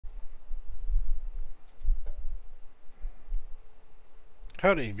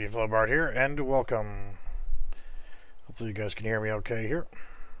Howdy, Beeflowbart here, and welcome. Hopefully you guys can hear me okay here.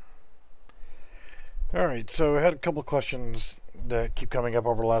 Alright, so I had a couple of questions that keep coming up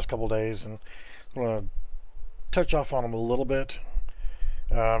over the last couple of days, and I want to touch off on them a little bit.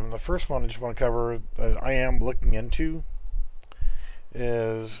 The first one I just want to cover that I am looking into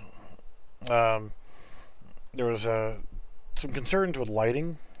is there was some concerns with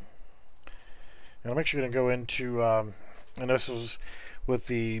lighting, and I'm actually going to go into, and this is with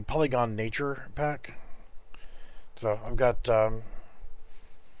the Polygon Nature pack. So I've got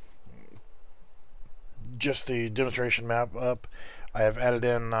just the demonstration map up. I have added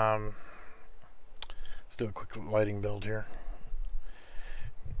in, let's do a quick lighting build here,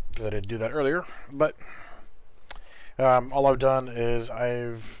 because I did do that earlier, but all I've done is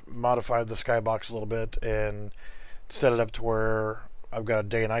I've modified the skybox a little bit and set it up to where I've got a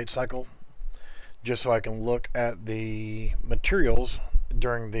day and night cycle, just so I can look at the materials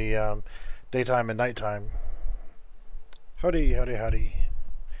during the daytime and nighttime. Howdy, howdy, howdy.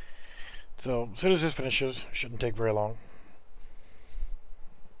 So, as soon as this finishes, shouldn't take very long.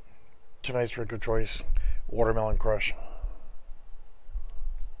 Tonight's drink of choice, Watermelon Crush.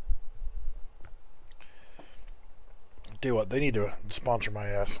 Tell you what, they need to sponsor my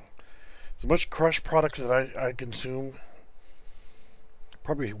ass. As much Crush products that I consume,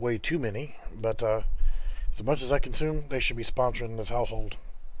 probably way too many, but as much as I consume, they should be sponsoring this household.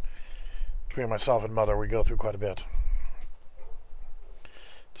 Between myself and Mother, we go through quite a bit.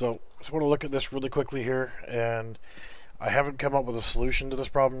 So, I just want to look at this really quickly here, and I haven't come up with a solution to this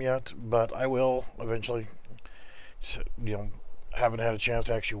problem yet, but I will eventually. You know, haven't had a chance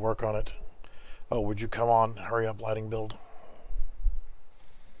to actually work on it. Oh, would you come on, hurry up, lighting build.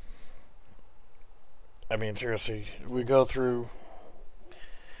 I mean, seriously, we go through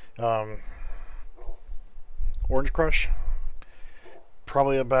Orange Crush,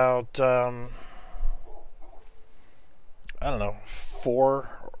 probably about, I don't know,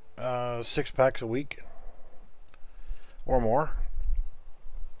 6 packs a week or more,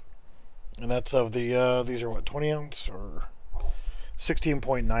 and that's of the these are what, 20 ounce or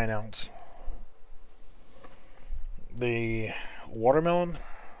 16.9 ounce. The watermelon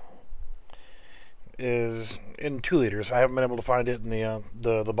is in 2 liters. I haven't been able to find it in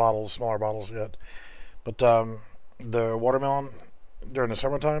the bottles, smaller bottles yet, but the watermelon during the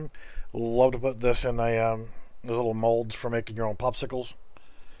summertime, love to put this in those little molds for making your own popsicles.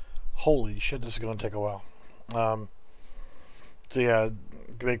 Holy shit, this is going to take a while. So yeah,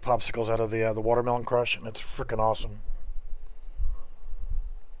 you can make popsicles out of the Watermelon Crush, and it's freaking awesome.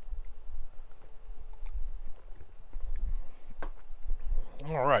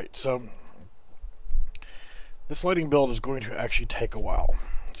 Alright, so this lighting build is going to actually take a while.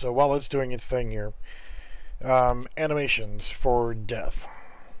 So while it's doing its thing here, animations for death.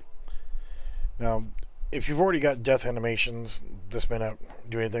 Now, if you've already got death animations, this may not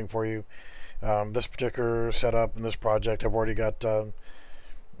do anything for you. This particular setup in this project, I've already got a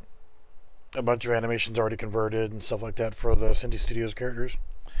bunch of animations already converted and stuff like that for the Synty Studios characters.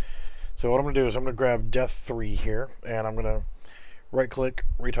 So what I'm going to do is I'm going to grab Death 3 here, and I'm going to right-click,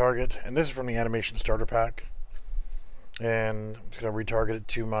 retarget, and this is from the Animation Starter Pack. And I'm just going to retarget it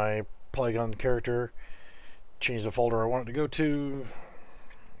to my Polygon character, change the folder I want it to go to,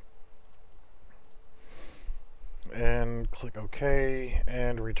 and click OK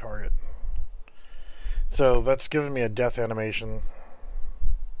and retarget. So that's giving me a death animation.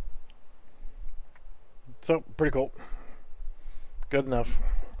 So pretty cool, good enough.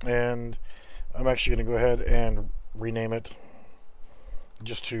 And I'm actually going to go ahead and rename it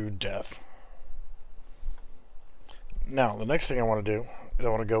just to death. Now the next thing I want to do is I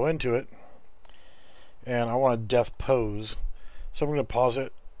want to go into it, and I want a death pose. So I'm going to pause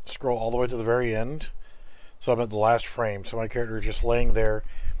it, scroll all the way to the very end, so I'm at the last frame, so my character is just laying there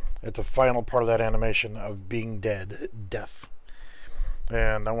at the final part of that animation of being dead, death.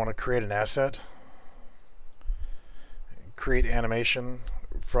 And I want to create an asset, create animation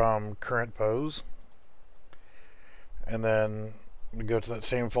from current pose, and then we go to that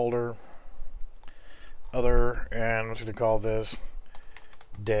same folder, other, and I'm just going to call this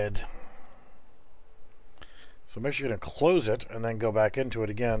dead. So make sure you're going to close it and then go back into it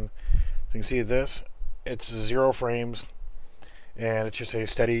again. So you can see this, it's 0 frames, and it's just a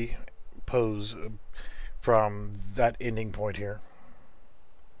steady pose from that ending point here.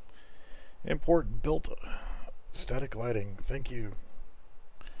 Import built static lighting. Thank you.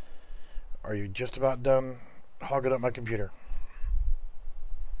 Are you just about done hogging up my computer?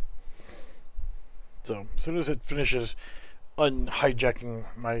 So as soon as it finishes unhijacking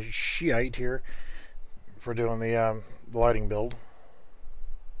my Shiite here for doing the lighting build,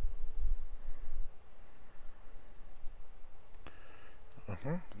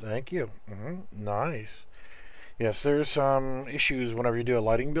 Thank you. Nice. Yes, there's some issues whenever you do a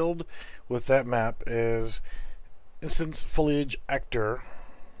lighting build with that map. Is Instance Foliage Actor.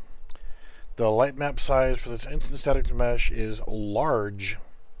 The light map size for this instance static mesh is large,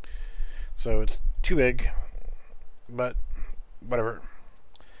 so it's too big, but whatever.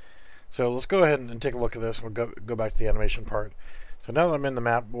 So let's go ahead and take a look at this. We'll go back to the animation part. So now that I'm in the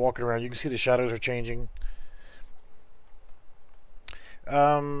map, walking around, you can see the shadows are changing.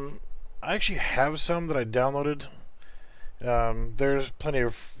 I actually have some that I downloaded. There's plenty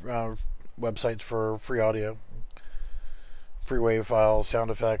of websites for free audio, free wave files,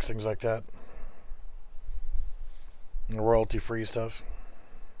 sound effects, things like that, and royalty-free stuff.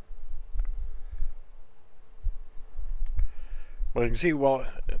 But you can see, well,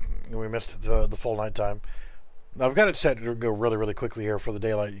 we missed the full nighttime. Now I've got it set to go really, really quickly here for the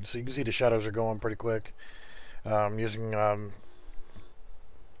daylight, so you can see the shadows are going pretty quick. Using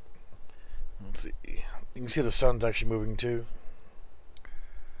let's see, you can see the sun's actually moving too.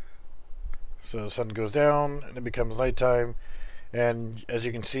 So the sun goes down and it becomes nighttime, and as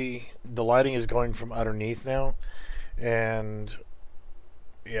you can see, the lighting is going from underneath now, and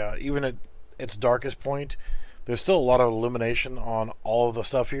yeah, even at its darkest point, there's still a lot of illumination on all of the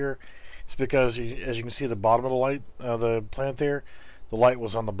stuff here. It's because, as you can see, the bottom of the light, the plant there, the light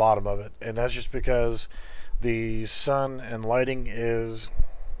was on the bottom of it, and that's just because the sun and lighting is...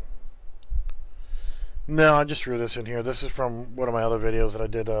 No, I just threw this in here. This is from one of my other videos that I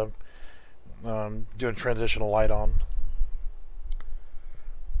did doing transitional light on.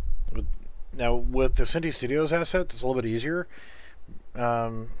 Now, with the Cinti Studios assets, it's a little bit easier.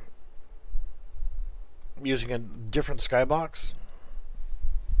 Using a different skybox.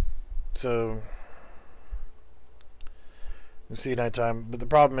 So you see nighttime, but the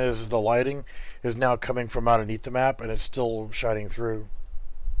problem is the lighting is now coming from underneath the map and it's still shining through.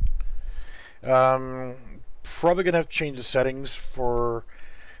 Probably gonna have to change the settings for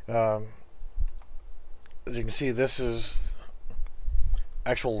as you can see, this is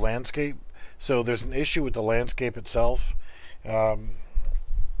actual landscape, so there's an issue with the landscape itself. I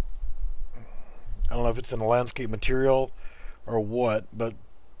don't know if it's in the landscape material or what, but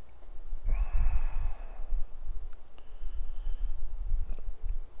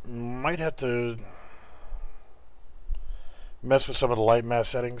might have to mess with some of the light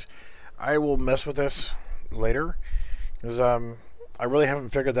mask settings. I will mess with this later because I really haven't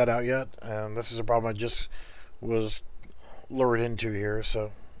figured that out yet, and this is a problem I just was lured into here.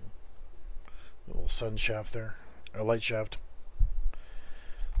 So a little sun shaft there, a light shaft.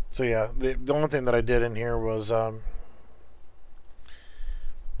 So yeah, the only thing that I did in here was I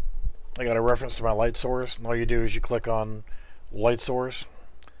got a reference to my light source, and all you do is you click on light source,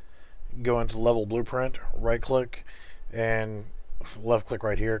 go into level blueprint, right click, and left click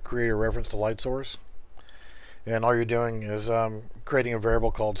right here, create a reference to light source. And all you're doing is creating a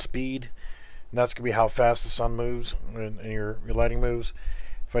variable called speed, and that's going to be how fast the sun moves and your lighting moves.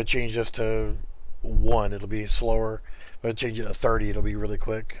 If I change this to 1, it'll be slower. If I change it to 30, it'll be really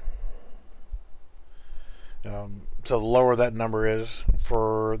quick. So the lower that number is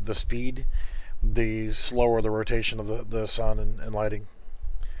for the speed, the slower the rotation of the sun and lighting.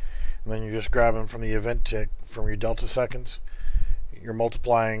 And then you're just grabbing from the event tick from your delta seconds. You're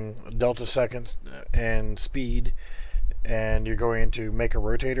multiplying delta seconds and speed, and you're going to make a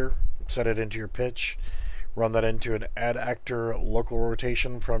rotator, set it into your pitch, run that into an add actor local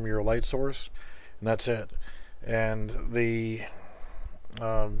rotation from your light source, and that's it. And the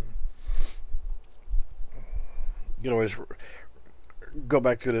you can always go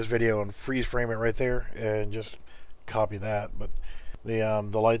back to this video and freeze frame it right there and just copy that. But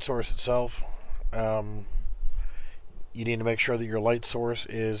the light source itself, you need to make sure that your light source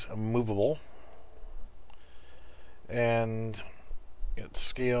is movable, and get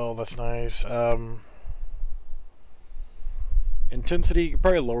scale. That's nice. Intensity, you can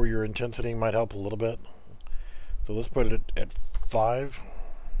probably lower your intensity, might help a little bit. So let's put it at 5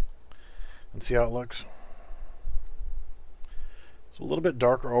 and see how it looks. It's a little bit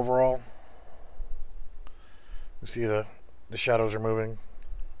darker overall. You see the shadows are moving,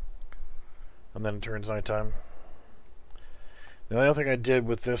 and then it turns nighttime. The only other thing I did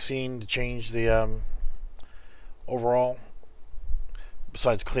with this scene to change the overall,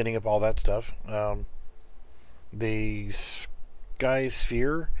 besides cleaning up all that stuff, the sky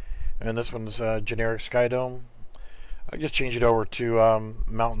sphere, and this one's generic sky dome, I just changed it over to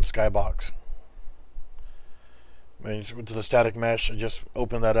mountain skybox. And went to the static mesh, I just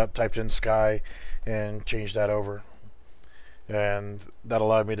opened that up, typed in sky, and changed that over. And that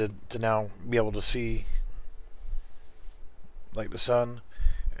allowed me to now be able to see like the sun.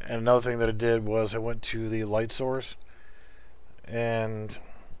 And another thing that I did was I went to the light source and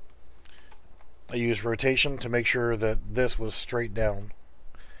I used rotation to make sure that this was straight down.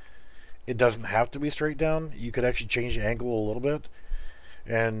 It doesn't have to be straight down. You could actually change the angle a little bit,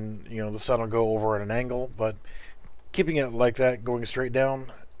 and the sun will go over at an angle, but keeping it like that, going straight down,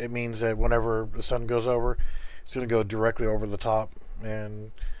 it means that whenever the sun goes over, it's going to go directly over the top,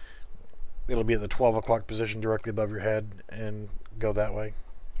 and it'll be at the 12 o'clock position directly above your head and go that way.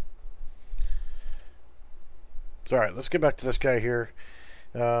 So alright, let's get back to this guy here.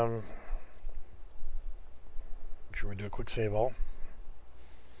 Make sure we do a quick save all.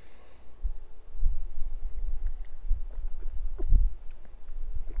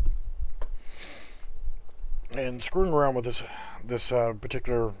 And screwing around with this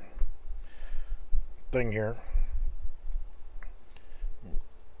particular thing here,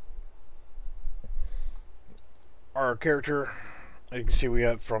 our character, you can see we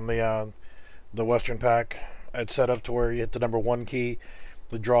got from the Western pack, I'd set up to where you hit the number 1 key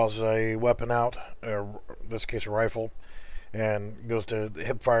that draws a weapon out, in this case a rifle, and goes to the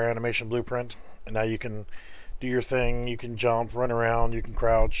hip fire animation blueprint. And now you can do your thing, you can jump, run around, you can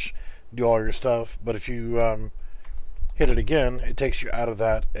crouch, do all your stuff. But if you hit it again, it takes you out of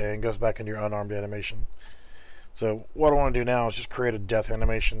that and goes back into your unarmed animation. So what I want to do now is just create a death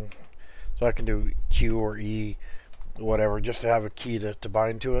animation, so I can do Q or E, whatever, just to have a key to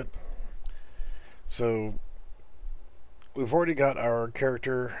bind to it. So we've already got our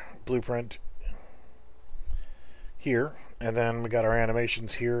character blueprint here, and then we got our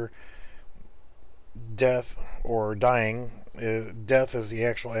animations here. Death or dying, death is the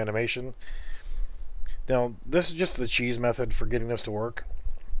actual animation. Now this is just the cheese method for getting this to work.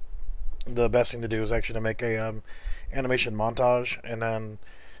 The best thing to do is actually to make a animation montage and then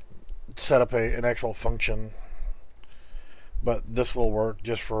set up an actual function, but this will work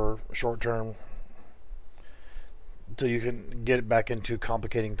just for short term until you can get it back into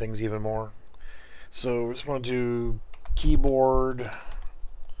complicating things even more. So we just want to do keyboard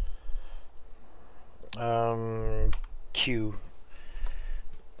Q.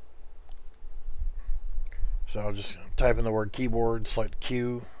 So I'll just type in the word keyboard, select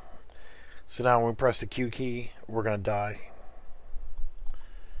Q. So now when we press the Q key, we're going to die.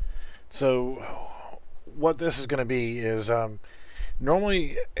 So what this is going to be is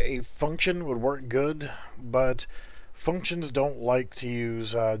normally a function would work good, but functions don't like to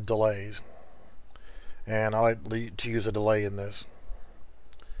use delays, and I like to use a delay in this.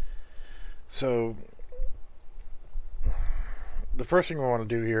 So the first thing we want to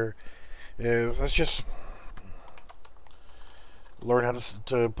do here is let's just learn how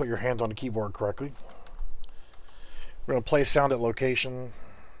to put your hands on the keyboard correctly. We're going to play sound at location,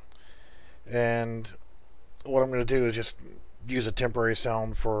 and what I'm going to do is just use a temporary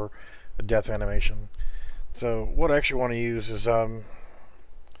sound for a death animation. So what I actually want to use is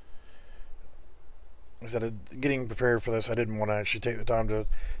instead of getting prepared for this, I didn't want to actually take the time to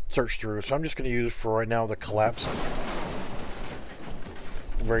search through, so I'm just going to use for right now the collapse.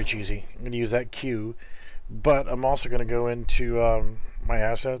 Very cheesy. I'm going to use that cue, but I'm also going to go into my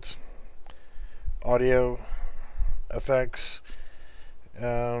assets, audio, effects.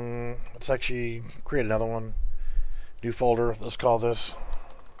 Let's actually create another one, new folder. Let's call this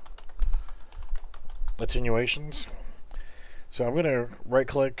attenuations. So I'm going to right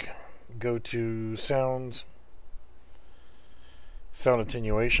click, go to sounds, sound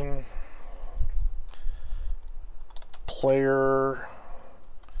attenuation, player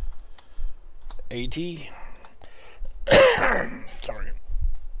AT. Sorry.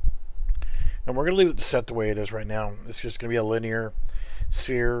 And we're going to leave it set the way it is right now. It's just going to be a linear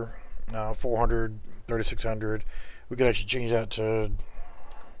sphere, 400, 3600. We could actually change that to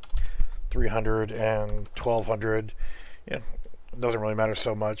 300 and 1200. Yeah, it doesn't really matter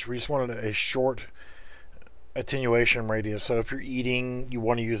so much. We just wanted a short attenuation radius. So if you're eating, you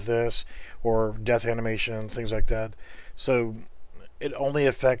want to use this, or death animations, things like that. So it only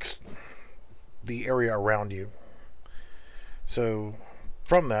affects the area around you. So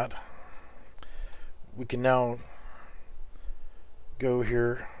from that, we can now go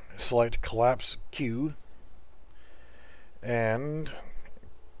here, select collapse Q, and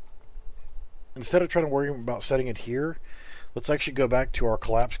instead of trying to worry about setting it here, let's actually go back to our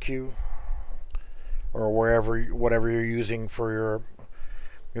collapse Q, or whatever you're using for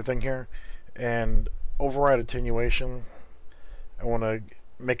your thing here, and override attenuation. I want to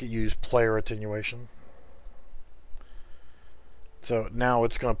make it use player attenuation. So now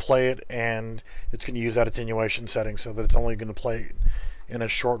it's going to play it, and it's going to use that attenuation setting so that it's only going to play in a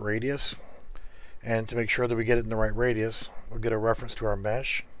short radius. And to make sure that we get it in the right radius, we'll get a reference to our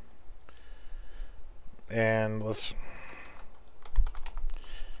mesh. And let's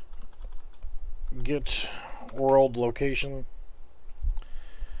get world location.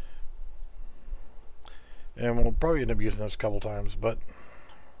 And we'll probably end up using this a couple times, but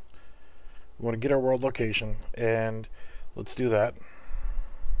we want to get our world location, and let's do that.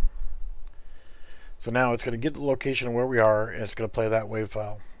 So now it's going to get the location where we are, and it's going to play that wave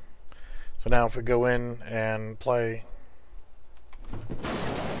file. So now if we go in and play,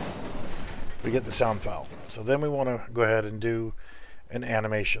 we get the sound file. So then we want to go ahead and do an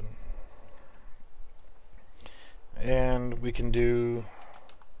animation. And we can do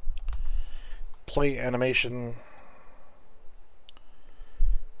play animation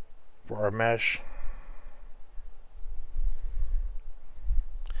for our mesh.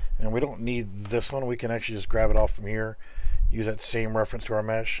 And we don't need this one. We can actually just grab it off from here, use that same reference to our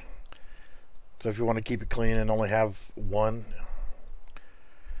mesh. So if you want to keep it clean and only have one.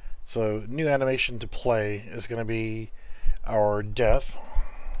 So new animation to play is going to be our death.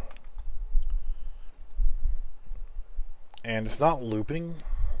 And it's not looping,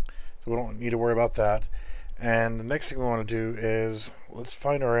 so we don't need to worry about that. And the next thing we want to do is, let's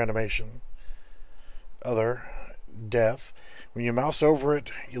find our animation. Other, death. When you mouse over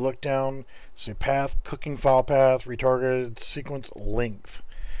it, you look down, say path, cooking file path, retargeted sequence length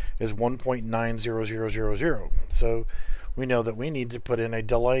is 1.90000. So we know that we need to put in a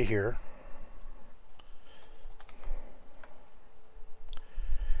delay here.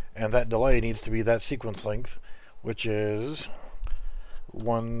 And that delay needs to be that sequence length, which is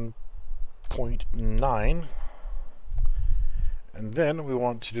 1.9. And then we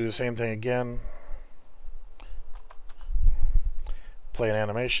want to do the same thing again. Play an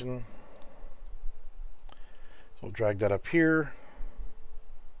animation. So we'll drag that up here.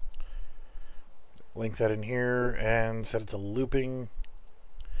 Link that in here and set it to looping.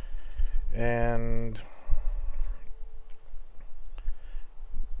 And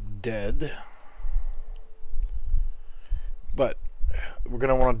dead. But we're going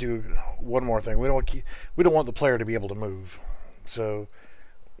to want to do one more thing. We don't want the player to be able to move. So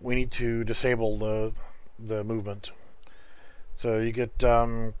we need to disable the movement. So you get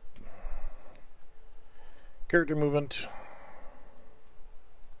character movement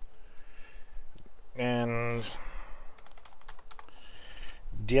and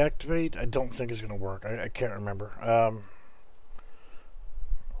deactivate. I don't think it's going to work. I can't remember.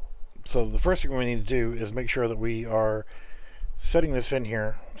 So the first thing we need to do is make sure that we are setting this in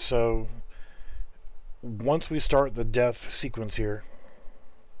here. So once we start the death sequence here,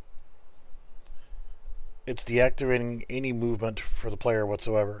 it's deactivating any movement for the player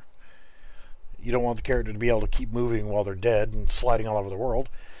whatsoever. You don't want the character to be able to keep moving while they're dead and sliding all over the world.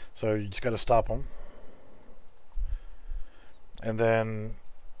 So you just got to stop them. And then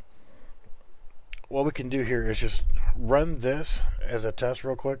what we can do here is just run this as a test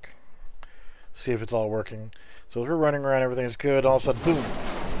real quick. See if it's all working. So if we're running around, everything's good. All of a sudden, boom.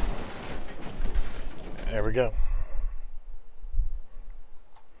 There we go.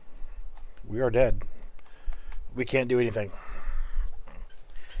 We are dead. We can't do anything.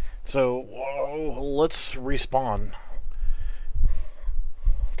 So let's respawn.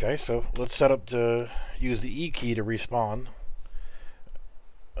 Okay, so let's set up to use the E key to respawn.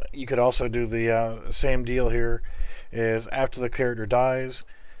 You could also do the same deal here, is after the character dies,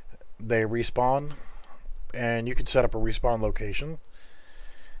 they respawn, and you can set up a respawn location.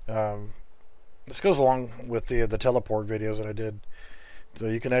 This goes along with the teleport videos that I did. So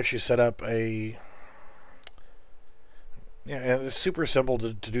you can actually set up a... Yeah, and it's super simple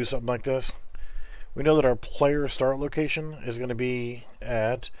to do something like this. We know that our player start location is going to be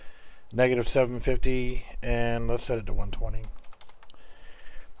at -750, and let's set it to 120.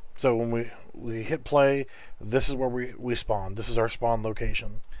 So when we hit play, this is where we spawn. This is our spawn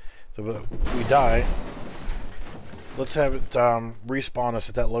location. So if we die, let's have it respawn us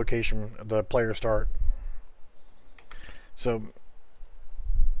at that location, the player start. So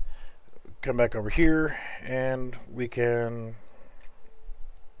come back over here, and we can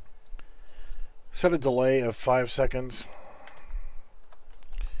set a delay of 5 seconds.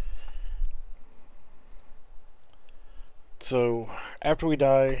 So after we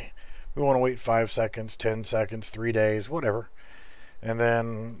die, we want to wait 5 seconds, 10 seconds, 3 days, whatever. And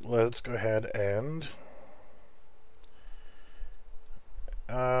then let's go ahead and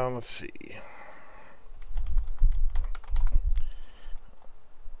let's see.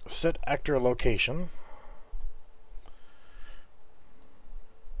 Set actor location.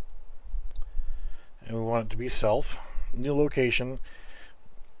 And we want it to be self. New location.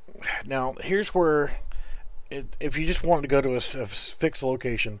 Now, here's where, if you just wanted to go to a fixed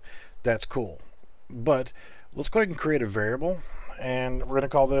location, that's cool. But let's go ahead and create a variable, and we're going to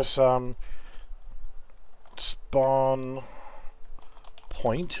call this spawn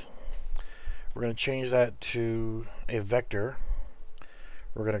point. We're going to change that to a vector.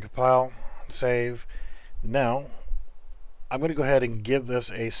 We're going to compile, save. Now, I'm going to go ahead and give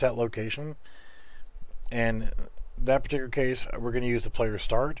this a set location. And that particular case, we're going to use the player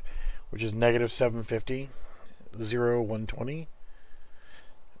start, which is -750, 0, 120,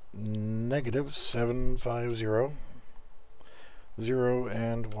 -750, 0,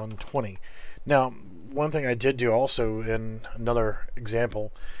 and 120. Now, one thing I did do also in another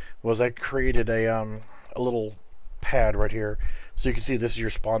example was I created a little pad right here, so you can see this is your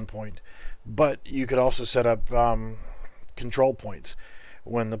spawn point. But you could also set up control points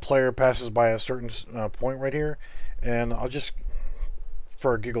when the player passes by a certain point right here. And I'll just,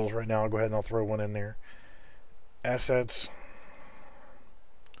 for giggles right now, I'll go ahead and I'll throw one in there. Assets,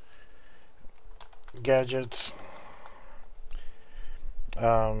 gadgets.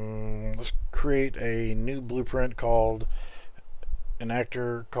 Let's create a new blueprint called an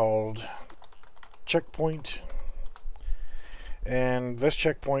actor called checkpoint. And this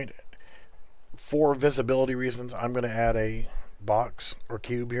checkpoint, for visibility reasons, I'm going to add a box or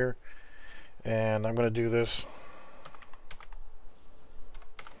cube here, and I'm going to do this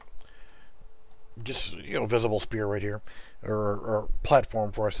just, visible spear right here, or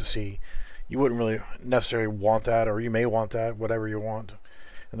platform for us to see. You wouldn't really necessarily want that, or you may want that, whatever you want.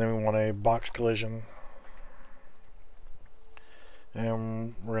 And then we want a box collision,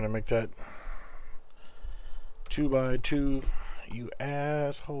 and we're going to make that 2 by 2. You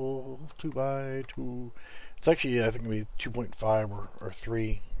asshole. 2 by 2. It's actually, I think, going to be 2.5 or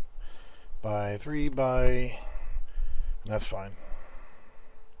 3 by 3 by. And that's fine.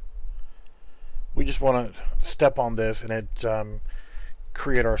 We just want to step on this and it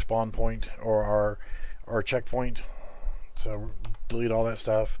create our spawn point or our checkpoint. So delete all that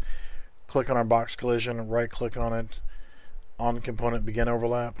stuff. Click on our box collision. Right click on it. On component begin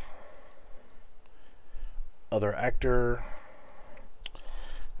overlap. Other actor.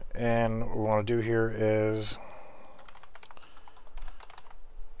 And what we want to do here is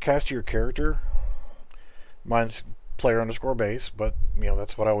cast your character. Mine's player_base, but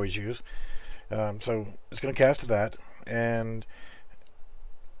that's what I always use. So it's going to cast to that, and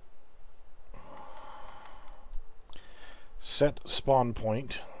set spawn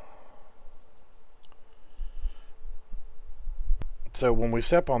point. So when we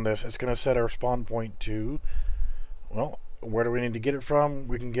step on this, it's going to set our spawn point to, well, where do we need to get it from?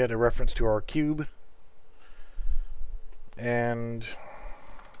 We can get a reference to our cube, and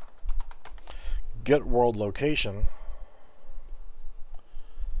get world location.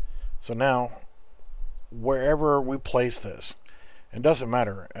 So now, wherever we place this, it doesn't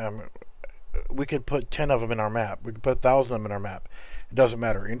matter. We could put 10 of them in our map. We could put 1,000 of them in our map. It doesn't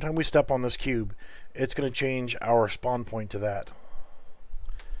matter. Anytime we step on this cube, it's going to change our spawn point to that.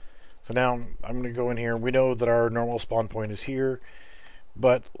 So now I'm going to go in here. We know that our normal spawn point is here,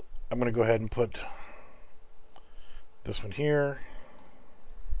 but I'm going to go ahead and put this one here,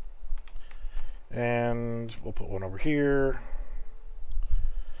 and we'll put one over here.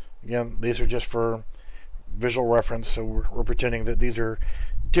 Again, these are just for visual reference, so we're pretending that these are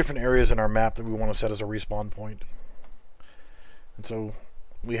different areas in our map that we want to set as a respawn point. And so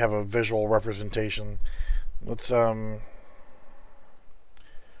we have a visual representation. Let's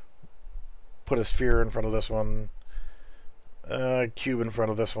put a sphere in front of this one, a cube in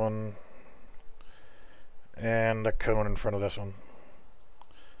front of this one, and a cone in front of this one.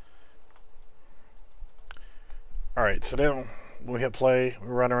 Alright, so now when we hit play, we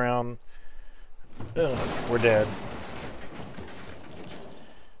run around, we're dead.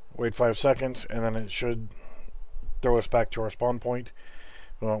 Wait 5 seconds, and then it should throw us back to our spawn point.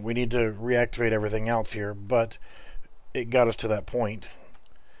 Well, we need to reactivate everything else here, but it got us to that point.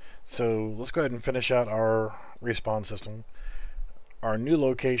 So let's go ahead and finish out our respawn system. Our new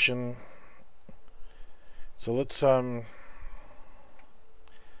location. So let's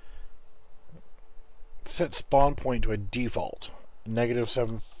set spawn point to a default.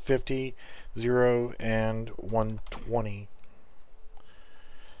 -750, 0, and 120.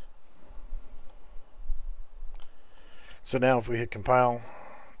 So now if we hit compile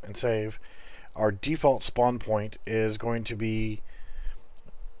and save, our default spawn point is going to be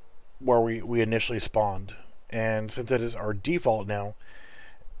where we initially spawned. And since it is our default now,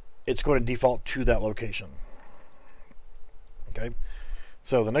 it's going to default to that location. Okay,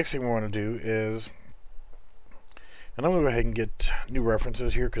 so the next thing we want to do is And I'm going to go ahead and get new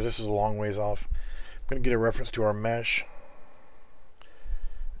references here because this is a long ways off. I'm going to get a reference to our mesh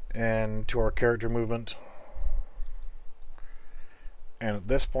and to our character movement. And at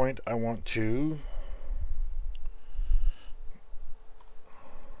this point, I want to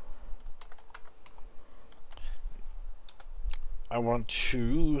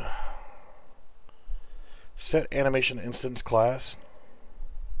set animation instance class.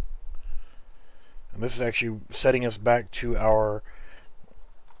 And this is actually setting us back to our,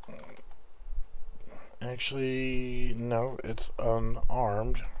 actually, no, it's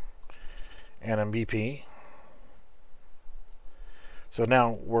unarmed and MVP. So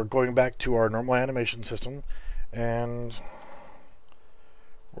now we're going back to our normal animation system, and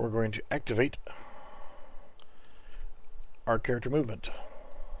we're going to activate our character movement.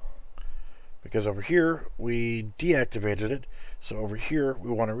 Because over here we deactivated it, so over here we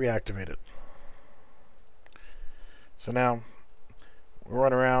want to reactivate it. So now we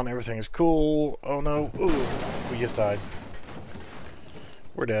run around, everything is cool. Oh no, ooh, we just died.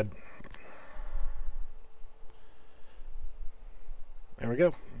 We're dead. There we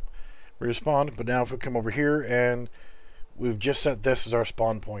go. We respawned, but now if we come over here and we've just set this as our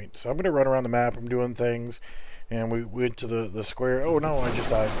spawn point. So I'm going to run around the map, I'm doing things, and we went to the square. Oh no, I just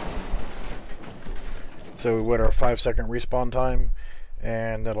died. So we went our 5-second respawn time,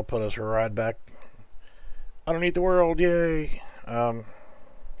 and that'll put us right back underneath the world. Yay!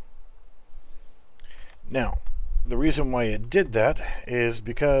 Now, the reason why it did that is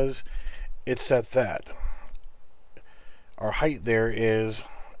because it set that our height there is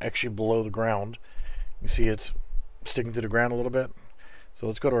actually below the ground. You see it's sticking to the ground a little bit. So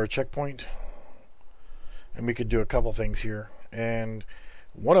let's go to our checkpoint, and we could do a couple things here. And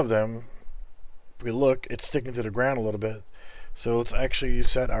one of them, if we look, it's sticking to the ground a little bit. So let's actually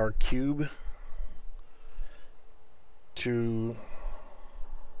set our cube to,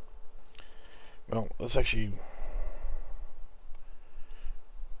 well, let's actually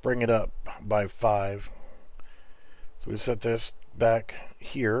bring it up by 5. So we set this back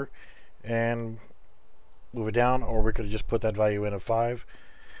here and move it down, or we could have just put that value in of 5.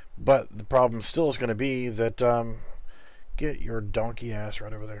 But the problem still is going to be that, get your donkey ass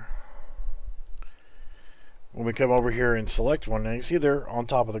right over there. When we come over here and select one, and you see they're on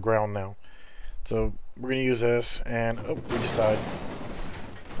top of the ground now. So we're going to use this, and oh, we just died.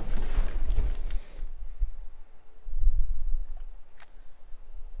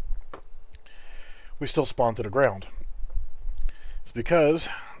 We still spawn to the ground. It's because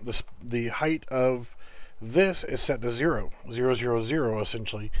the height of this is set to 0, 0, 0, 0,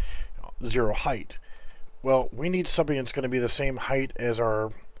 essentially 0 height. Well, we need something that's going to be the same height as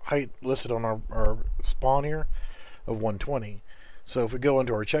our height listed on our spawn here of 120. So if we go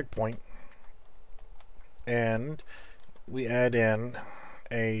into our checkpoint and we add in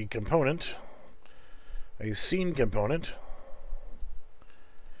a component, a scene component.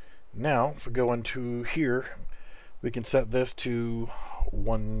 Now if we go into here, we can set this to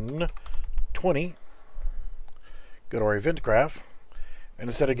 120, go to our event graph, and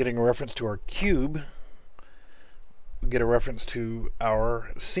instead of getting a reference to our cube, we get a reference to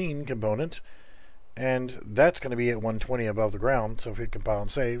our scene component, and that's going to be at 120 above the ground. So if we compile and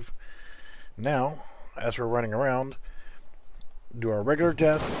save, now as we're running around, do our regular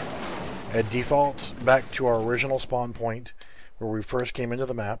death, it defaults back to our original spawn point where we first came into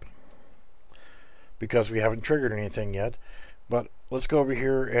the map, because we haven't triggered anything yet. But let's go over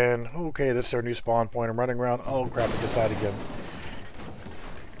here and, okay, this is our new spawn point. I'm running around. Oh crap, I just died again.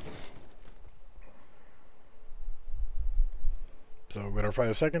 So we got our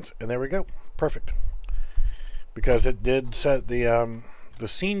 5 seconds, and there we go. Perfect. Because it did set the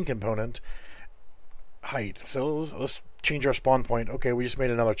scene component height. So let's change our spawn point. Okay, we just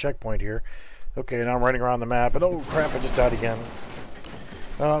made another checkpoint here. Okay, now I'm running around the map, and oh crap, I just died again.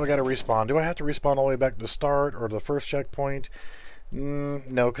 We got to respawn. Do I have to respawn all the way back to the start or the first checkpoint?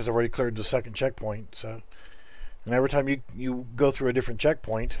 No, because I've already cleared the second checkpoint. So, and every time you go through a different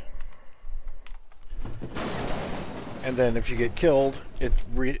checkpoint, and then if you get killed,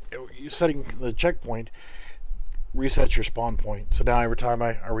 setting the checkpoint resets your spawn point. So now every time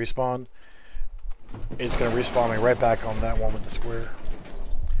I respawn, it's going to respawn me right back on that one with the square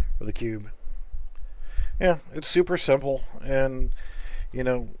or the cube. Yeah, it's super simple, and you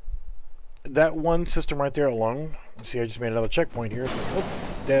know, that one system right there alone. See, I just made another checkpoint here. So, oh,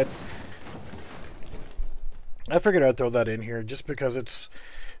 dead. I figured I'd throw that in here just because it's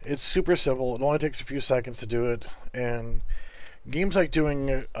super simple. It only takes a few seconds to do it, and games like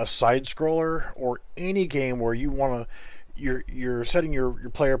doing a side scroller or any game where you want to, you're setting your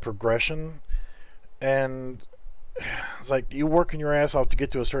player progression, and it's like you working your ass off to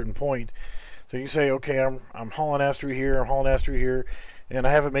get to a certain point. So you say, okay, I'm hauling ass through here, I'm hauling ass through here, and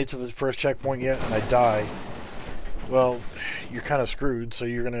I haven't made to the first checkpoint yet, and I die. Well, you're kind of screwed, so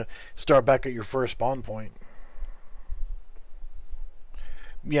you're going to start back at your first spawn point.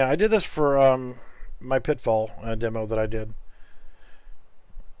 Yeah, I did this for my Pitfall demo that I did.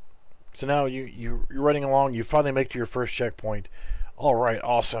 So now you're running along, you finally make to your first checkpoint. Alright,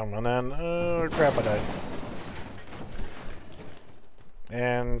 awesome. And then, crap, I died.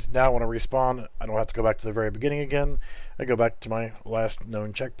 And now when I respawn, I don't have to go back to the very beginning again. I go back to my last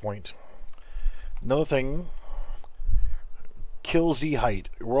known checkpoint. Another thing, kill Z height,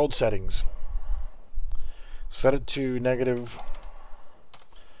 world settings. Set it to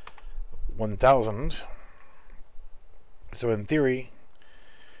 -1000. So in theory,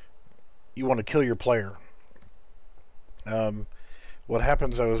 you want to kill your player. What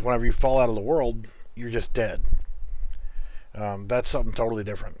happens though is whenever you fall out of the world, you're just dead. That's something totally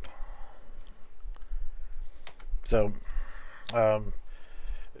different. So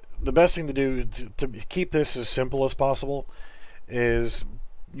the best thing to do to keep this as simple as possible is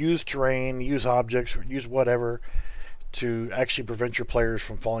use terrain, use objects, use whatever to actually prevent your players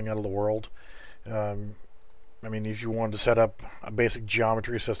from falling out of the world. I mean, if you wanted to set up a basic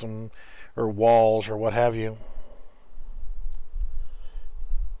geometry system or walls or what have you,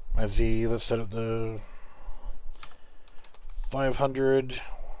 let's see, let's set up the 500.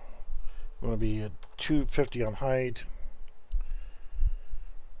 I'm going to be at 250 on height.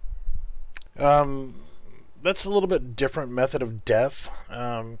 That's a little bit different method of death.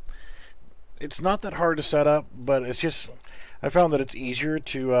 It's not that hard to set up, but it's just, I found that it's easier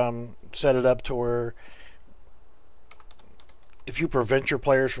to set it up to where if you prevent your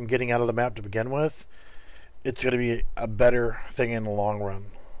players from getting out of the map to begin with, it's going to be a better thing in the long run.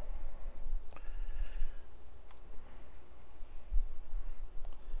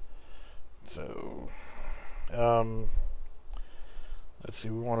 So, let's see,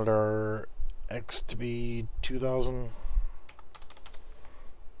 we wanted our X to be 2000.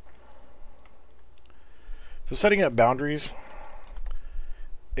 So setting up boundaries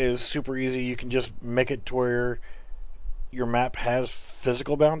is super easy. You can just make it to where your map has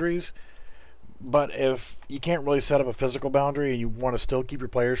physical boundaries, but if you can't really set up a physical boundary and you want to still keep your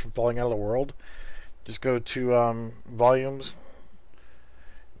players from falling out of the world, just go to volumes.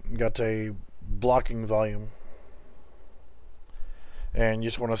 You got a blocking volume, and you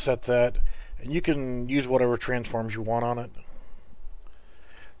just want to set that, and you can use whatever transforms you want on it.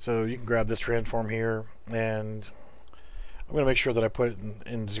 So you can grab this transform here, and I'm going to make sure that I put it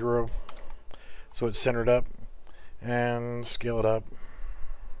in 0 so it's centered up, and scale it up.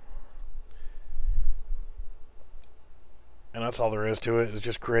 And that's all there is to it, is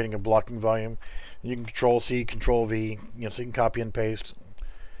just creating a blocking volume. You can Control C, Control V, you know, so you can copy and paste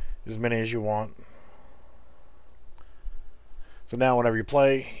as many as you want. So now whenever you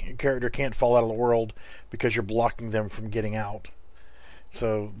play, your character can't fall out of the world because you're blocking them from getting out.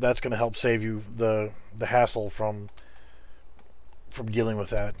 So that's going to help save you the hassle from dealing with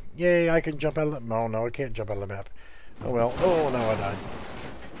that. Yay, I can jump out of the... No, I can't jump out of the map. Oh well. Oh, no, I died.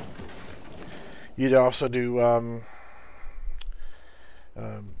 You'd also do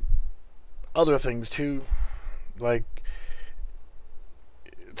other things too, like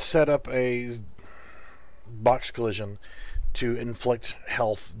set up a box collision to inflict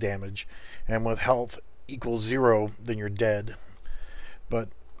health damage, and with health equals 0, then you're dead. But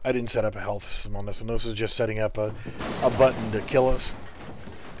I didn't set up a health system on this one. This is just setting up a button to kill us.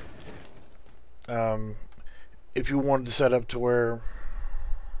 If you wanted to set up to where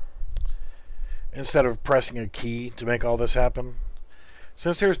instead of pressing a key to make all this happen,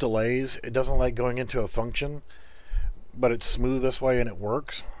 since there's delays, it doesn't like going into a function, but it's smooth this way and it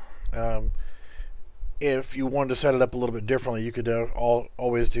works. If you wanted to set it up a little bit differently, you could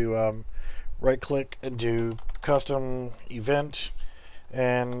always do right click and do custom event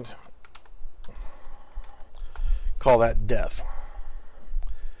and call that death.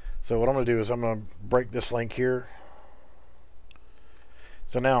 So what I'm going to do is I'm going to break this link here.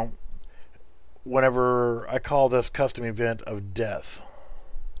 So now whenever I call this custom event of death,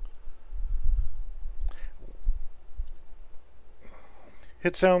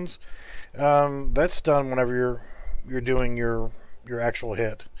 hit sounds, that's done whenever you're doing your actual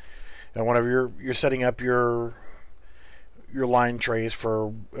hit, and whenever you're setting up your line trace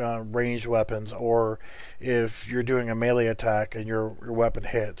for ranged weapons, or if you're doing a melee attack and your weapon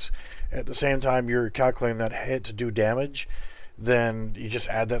hits at the same time you're calculating that hit to do damage, then you just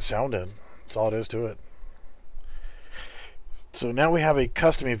add that sound in. That's all it is to it. So now we have a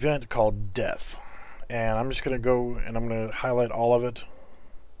custom event called death, And I'm just going to go and I'm going to highlight all of it.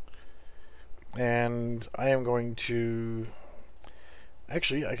 And I am going to,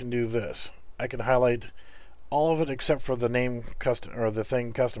 actually I can do this. I can highlight all of it except for the name custom, or the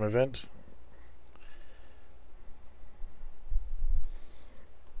thing custom event.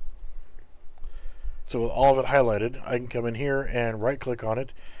 So with all of it highlighted, I can come in here and right click on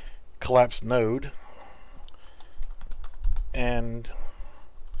it, collapse node, and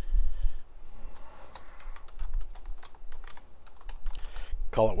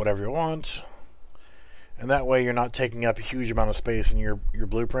call it whatever you want. And that way you're not taking up a huge amount of space in your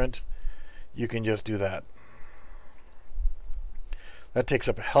blueprint. You can just do that. That takes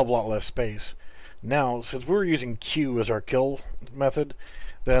up a hell of a lot less space. Now, since we're using Q as our kill method,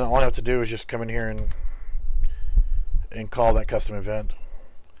 then all I have to do is just come in here and call that custom event.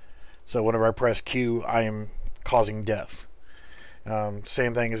 So whenever I press Q, I am causing death.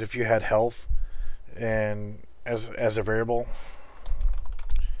 Same thing as if you had health and as a variable.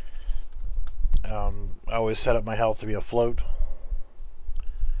 I always set up my health to be a float.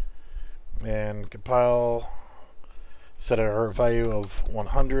 And compile, set a value of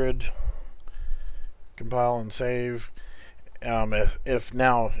 100. Compile and save. If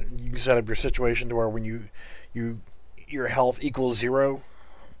now you can set up your situation to where when your health equals 0,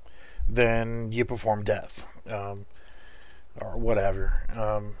 then you perform death, or whatever.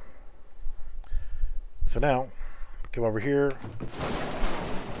 So now come over here.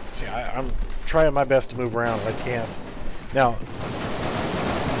 See, I'm trying my best to move around. I can't. Now,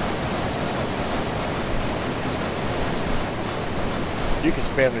 you can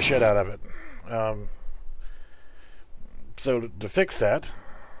spam the shit out of it. So to fix that,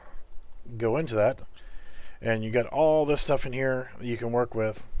 go into that, and you got all this stuff in here that you can work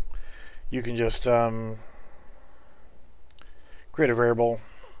with. You can just create a variable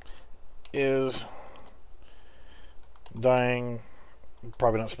is dying.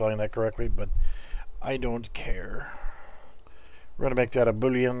 Probably not spelling that correctly, but I don't care. We're going to make that a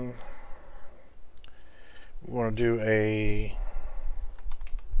Boolean. We want to do a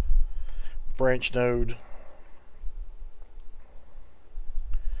branch node,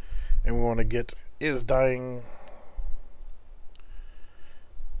 and we want to get is dying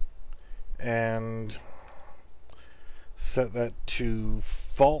and set that to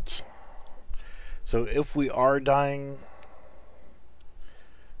false. So if we are dying,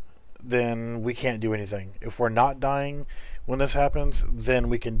 then we can't do anything. If we're not dying when this happens, then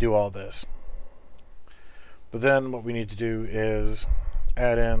we can do all this. But then what we need to do is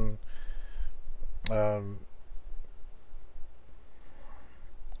add in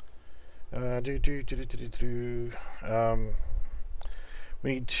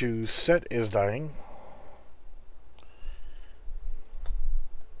we need to set is dying.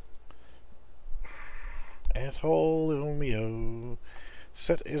 Asshole Romeo.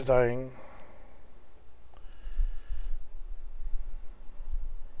 Set is dying.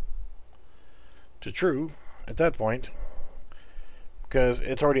 To true at that point, because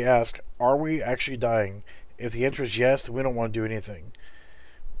it's already asked, are we actually dying? If the answer is yes, then we don't want to do anything.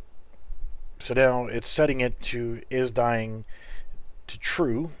 So now it's setting it to is dying to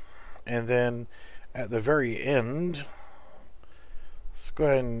true, and then at the very end, let's go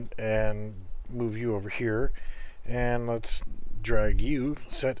ahead and move you over here, and let's drag you,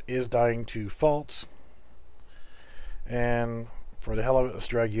 set is dying to false, and for the hell of it, let's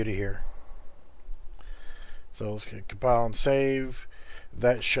drag you to here. So let's compile and save.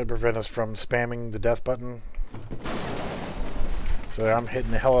 That should prevent us from spamming the death button. So I'm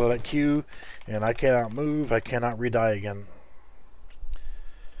hitting the hell out of that Q, and I cannot move, I cannot re-die again.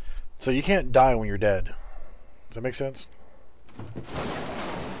 So you can't die when you're dead. Does that make sense?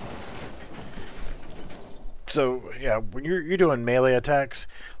 So yeah, when you're doing melee attacks,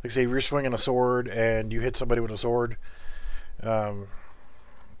 like say if you're swinging a sword and you hit somebody with a sword,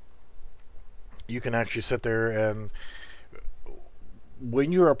 you can actually sit there and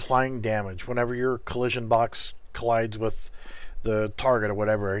when you're applying damage, whenever your collision box collides with the target or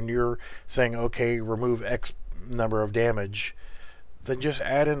whatever, and you're saying, okay, remove X number of damage, then just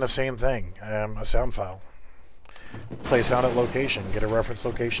add in the same thing, a sound file. Play sound at location, get a reference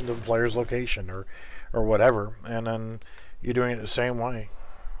location to the player's location, or whatever, and then you're doing it the same way.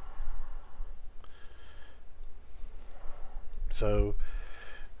 So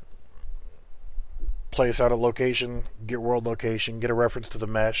place out a location, get world location, get a reference to the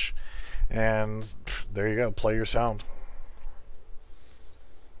mesh, and there you go, play your sound.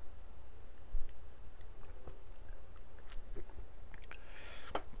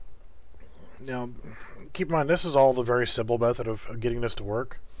 Now, keep in mind, this is all the very simple method of getting this to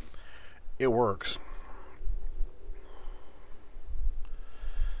work. It works.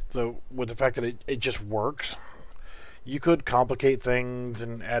 So with the fact that it just works, you could complicate things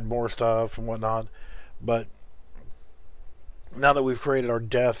and add more stuff and whatnot, but now that we've created our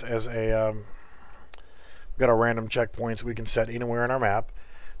death as a we've got our random checkpoints we can set anywhere in our map,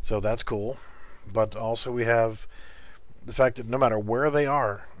 so that's cool. But also we have the fact that no matter where they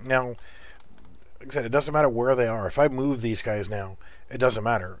are now, like I said, it doesn't matter where they are. If I move these guys now, it doesn't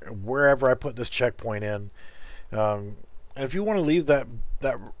matter wherever I put this checkpoint in. And if you want to leave that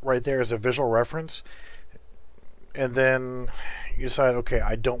right there as a visual reference, and then you decide, okay,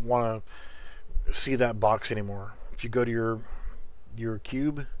 I don't want to see that box anymore. If you go to your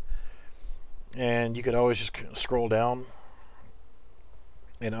cube, and you could always just scroll down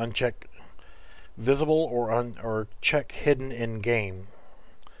and uncheck visible or check hidden in game.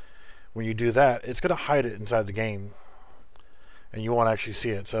 When you do that, it's going to hide it inside the game, and you won't actually see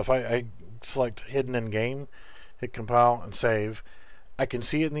it. So if I select hidden in game, hit compile and save, I can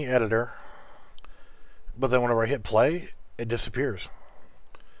see it in the editor, but then whenever I hit play, it disappears.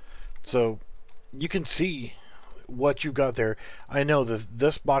 So you can see what you've got there. I know that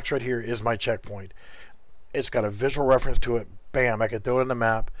this box right here is my checkpoint. It's got a visual reference to it. Bam, I can throw it in the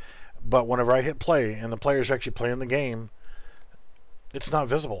map, but whenever I hit play and the player's actually playing the game, it's not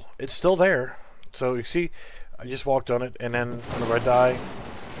visible. It's still there. So you see, I just walked on it, and then whenever I die,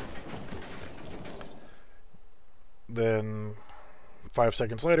 then 5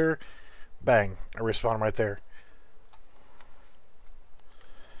 seconds later, bang, I respawn right there.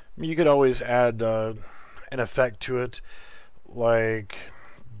 I mean, you could always add an effect to it, like,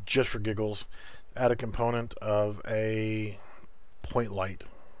 just for giggles, add a component of a point light.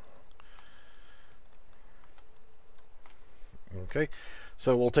 Okay,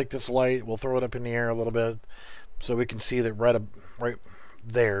 so we'll take this light, we'll throw it up in the air a little bit, so we can see that right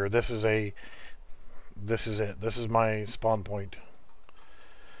there, this is it. This is my spawn point.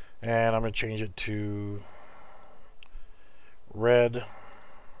 And I'm going to change it to red.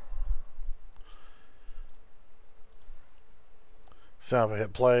 So if I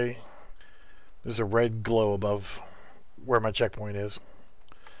hit play, there's a red glow above where my checkpoint is.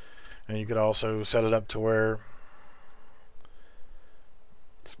 And you could also set it up to where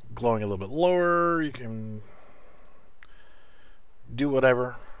it's glowing a little bit lower. You can do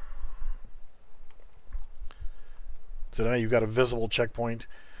whatever. So now you've got a visible checkpoint.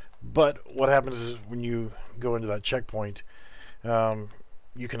 But what happens is when you go into that checkpoint,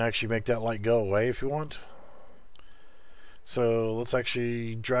 you can actually make that light go away if you want. So let's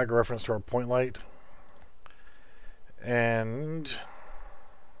actually drag a reference to our point light. And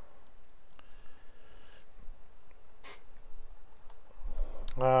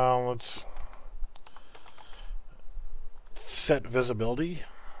let's set visibility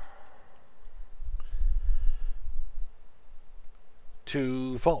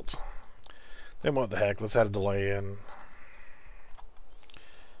to false. Then what the heck, let's add a delay in.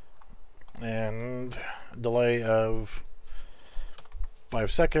 And delay of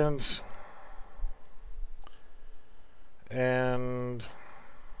 5 seconds. And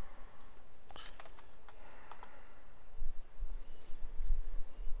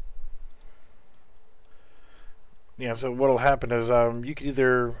yeah, so what'll happen is you can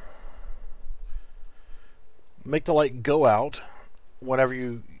either make the light go out whenever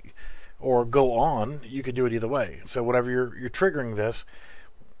you, or go on. You could do it either way. So whenever you're triggering this,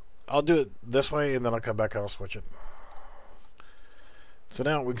 I'll do it this way, and then I'll come back and I'll switch it. So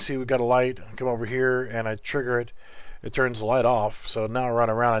now we can see we've got a light. I come over here and I trigger it. It turns the light off. So now I run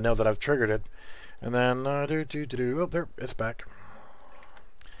around, I know that I've triggered it. And then oh, there, it's back.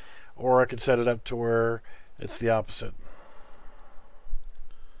 Or I could set it up to where it's the opposite.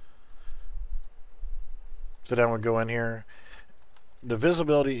 So now we go in here. The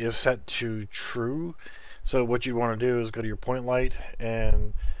visibility is set to true. So what you want to do is go to your point light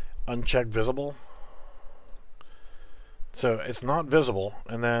and uncheck visible. So it's not visible,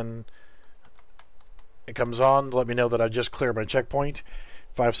 and then it comes on to let me know that I just cleared my checkpoint.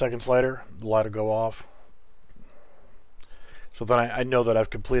 5 seconds later, the light will go off. So then I know that I've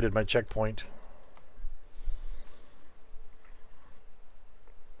completed my checkpoint.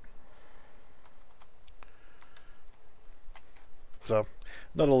 So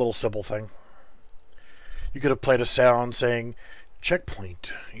another little simple thing. You could have played a sound saying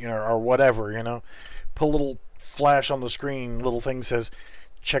checkpoint, you know, or whatever, you know. Put a little flash on the screen, little thing says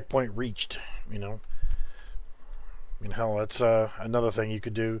checkpoint reached, you know. I mean, hell, that's another thing you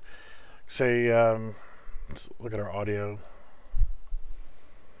could do. Say, let's look at our audio.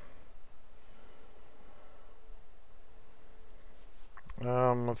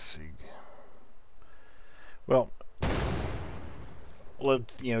 Let's see. Well,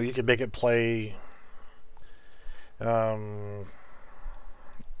 you could make it play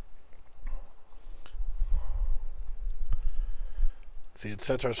see, it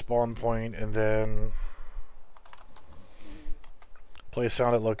sets our spawn point and then play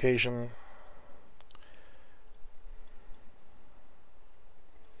sound at location.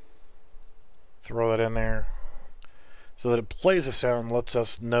 Throw that in there so that it plays a sound, lets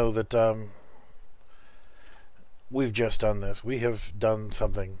us know that we've just done this. We have done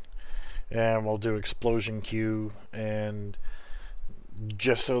something. And we'll do explosion cue, and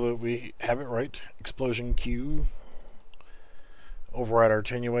just so that we have it right, explosion cue, override our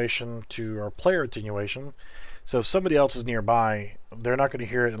attenuation to our player attenuation. So if somebody else is nearby, they're not going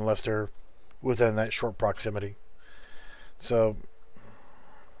to hear it unless they're within that short proximity. So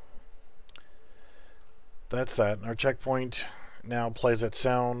that's that. Our checkpoint now plays that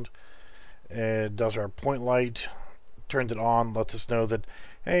sound. It does our point light, turns it on, lets us know that,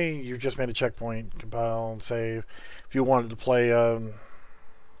 hey, you've just made a checkpoint. Compile and save. If you wanted to play, let's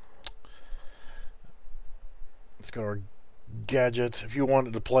go to our gadgets. If you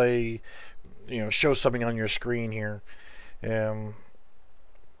wanted to play, show something on your screen here, have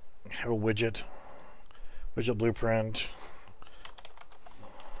a widget blueprint,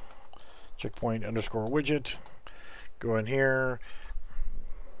 checkpoint underscore widget. Go in here.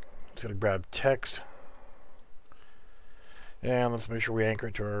 It's going to grab text. And let's make sure we anchor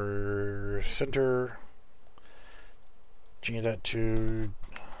it to our center. Change that to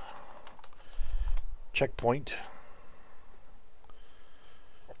checkpoint.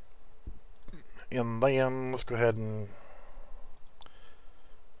 And then let's go ahead and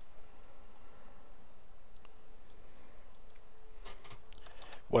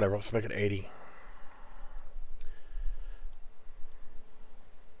whatever, let's make it 80.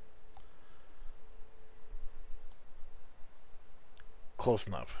 Close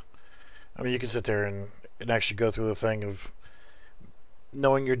enough. I mean, you can sit there and actually go through the thing of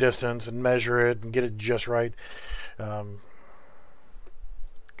knowing your distance and measure it and get it just right.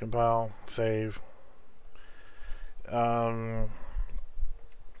 Compile, save. On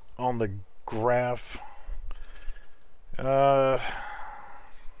the graph,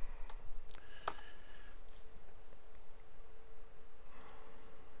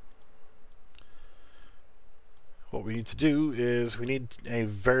 what we need to do is we need a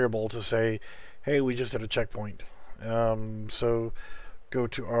variable to say, hey, we just did a checkpoint. So go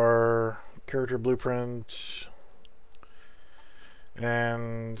to our character blueprint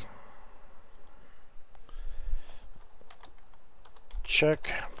and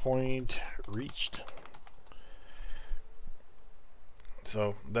checkpoint reached.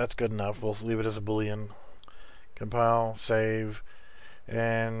 So that's good enough. We'll leave it as a Boolean. Compile, save,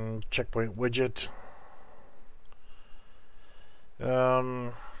 and checkpoint widget.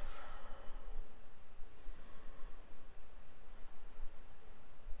 Trying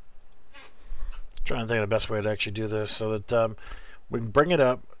to think of the best way to actually do this so that we can bring it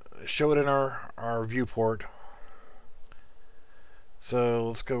up, show it in our viewport. So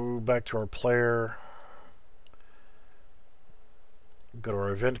let's go back to our player, go to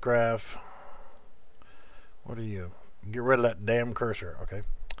our event graph. What are you? Get rid of that damn cursor. Okay.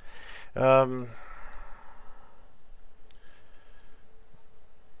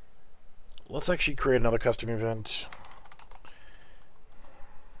 Let's actually create another custom event.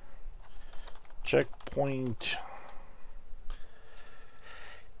 Checkpoint.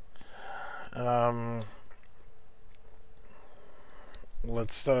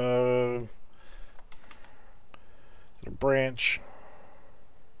 Let's branch.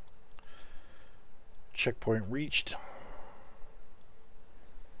 Checkpoint reached.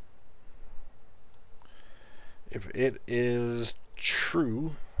 If it is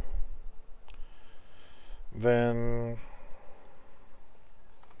true, then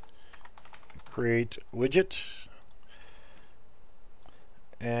create widget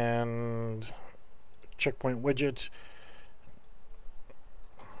and checkpoint widget,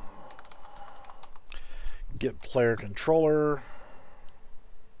 get player controller,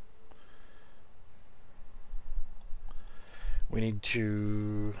 we need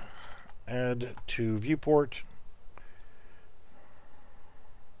to add to viewport,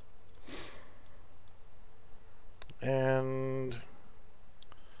 and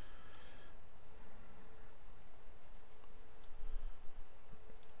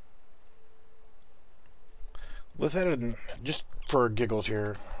let's add in, just for giggles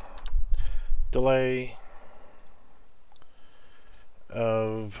here, delay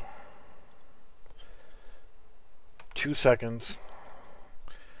of 2 seconds,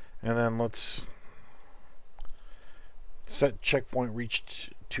 and then let's Set checkpoint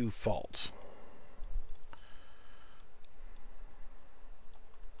reached to false.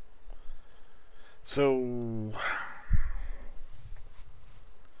 So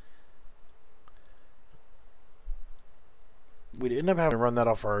we'd end up having to run that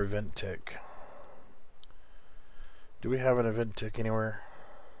off our event tick. Do we have an event tick anywhere?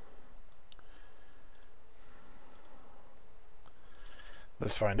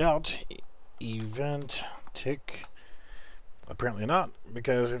 Let's find out. Event tick. Apparently not,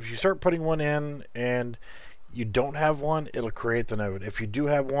 because if you start putting one in and you don't have one, it'll create the node. If you do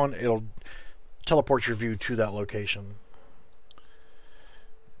have one, it'll teleport your view to that location.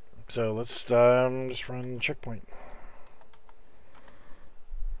 So let's just run checkpoint.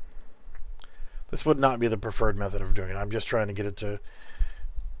 This would not be the preferred method of doing it. I'm just trying to get it to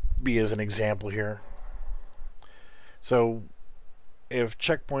be as an example here. So if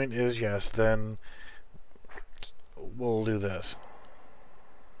checkpoint is yes, then we'll do this.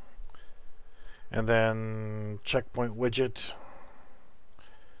 And then checkpoint widget.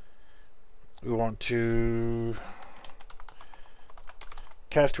 We want to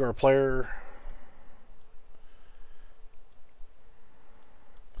cast to our player.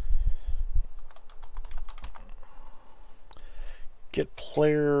 Get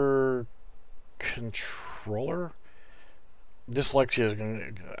player controller. Dyslexia is going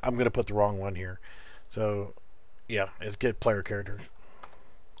to, I'm going to put the wrong one here. So, yeah, it's get player characters.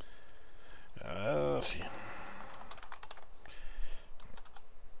 Let's see.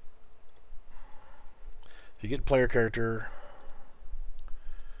 If you get player character,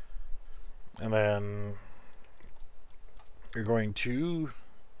 and then you're going to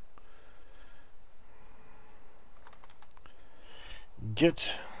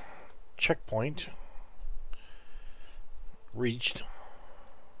get checkpoint reached.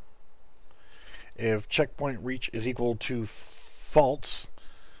 If checkpoint reach is equal to false,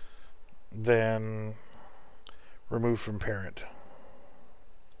 then remove from parent.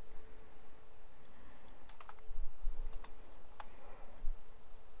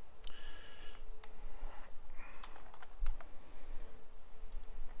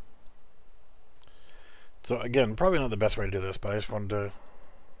 So again, probably not the best way to do this, but I just wanted to.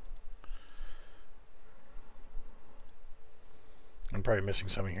 I'm probably missing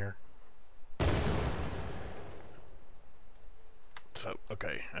something here. So,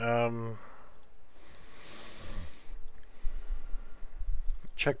 okay.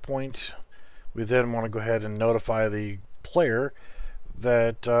 Checkpoint. We then want to go ahead and notify the player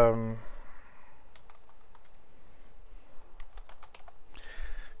that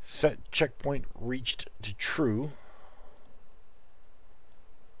set checkpoint reached to true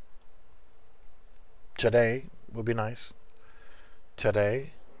today would be nice.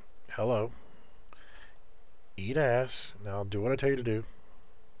 Today, hello. Eat ass. Now do what I tell you to do.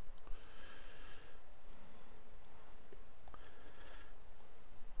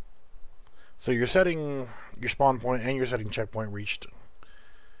 So you're setting your spawn point and you're setting checkpoint reached.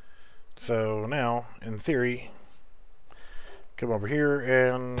 So now, in theory, come over here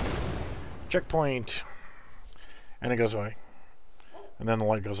and checkpoint, and it goes away, and then the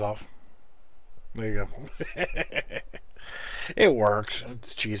light goes off. There you go. It works.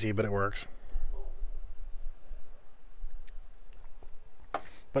 It's cheesy, but it works.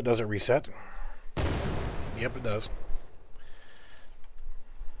 But does it reset? Yep, it does.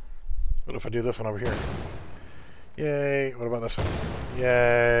 What if I do this one over here? Yay. What about this one?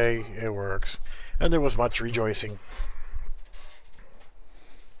 Yay. It works. And there was much rejoicing.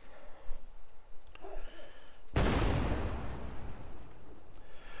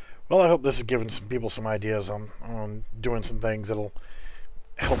 Well, I hope this has given some people some ideas on doing some things that'll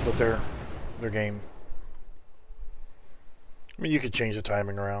help with their game. I mean, you could change the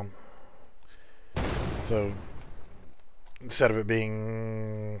timing around. So instead of it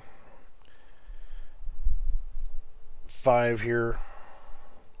being 5 here,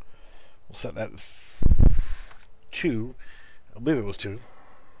 we'll set that 2. I believe it was 2.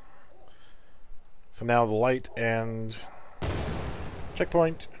 So now the light and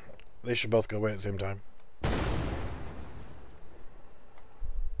checkpoint, they should both go away at the same time.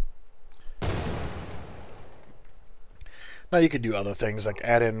 Now you could do other things like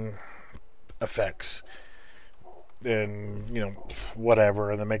add in effects and, you know,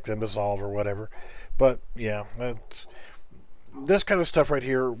 whatever, and then make them dissolve or whatever. But yeah, this kind of stuff right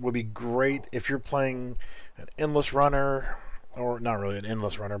here would be great if you're playing an endless runner, or not really an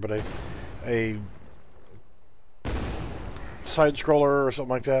endless runner, but a side scroller or something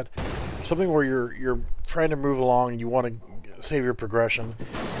like that. Something where you're trying to move along and you want to save your progression.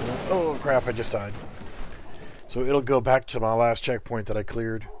 Oh crap, I just died. So it'll go back to my last checkpoint that I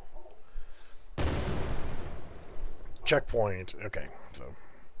cleared. Checkpoint. Okay, so.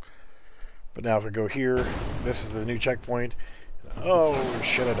 But now if I go here, this is the new checkpoint. Oh,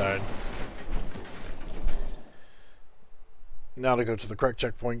 shit, I died. Now to go to the correct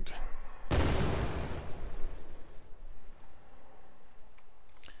checkpoint.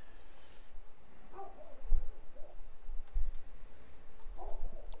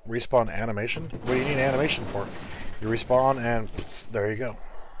 Respawn animation? What do you need animation for? You respawn and there you go.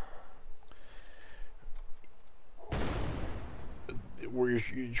 What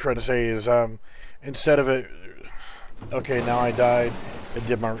you're trying to say is, instead of it, okay, now I died, it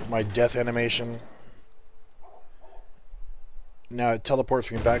did my death animation. Now it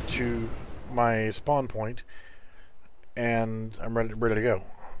teleports me back to my spawn point, and I'm ready to go.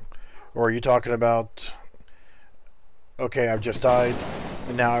 Or are you talking about, okay, I've just died,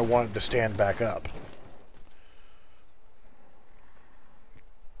 and now I want it to stand back up?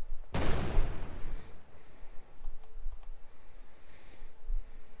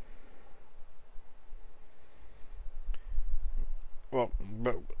 Well,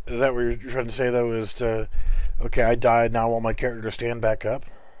 but is that what you're trying to say, though, is to, okay, I died, now I want my character to stand back up?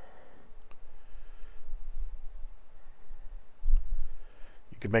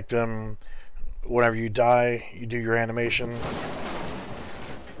 You could make them, whenever you die, you do your animation.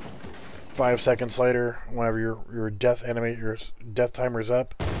 5 seconds later, whenever your death timer is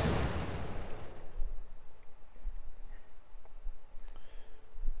up,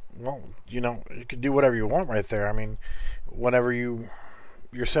 well, you know, you can do whatever you want right there. I mean, whenever you're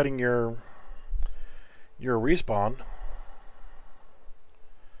setting your respawn,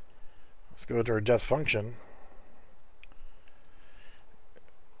 let's go to our death function.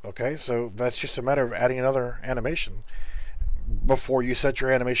 Okay, so that's just a matter of adding another animation before you set your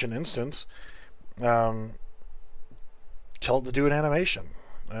animation instance. Tell it to do an animation.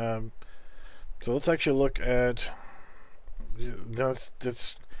 So let's actually look at,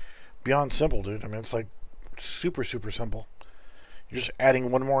 that's beyond simple, dude. I mean, it's like super simple. You're just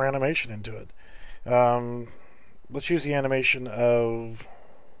adding one more animation into it. Let's use the animation of,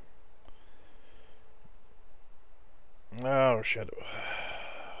 oh shit,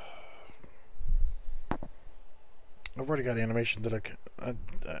 I've already got animation that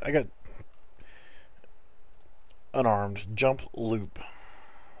I got unarmed jump loop.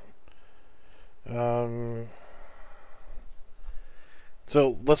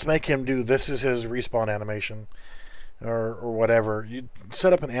 So let's make him do, this is his respawn animation, or whatever. You'd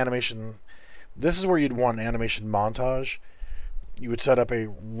set up an animation. This is where you'd want an animation montage. You would set up a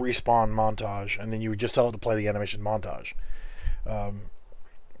respawn montage, and then you would just tell it to play the animation montage.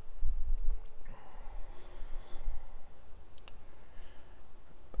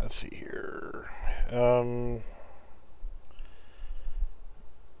 Let's see here.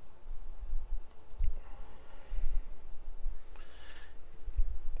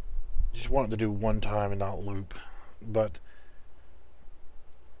 Just want it to do one time and not loop, but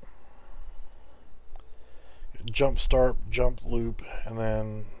jump start, jump loop, and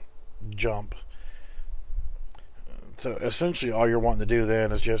then jump. So essentially all you're wanting to do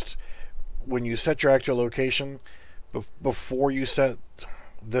then is just, when you set your actual location, before you set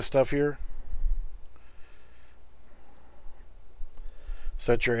this stuff here,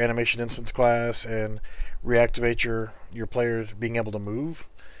 set your animation instance class and reactivate your players being able to move.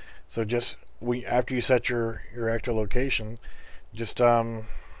 So just after you set your actual location, just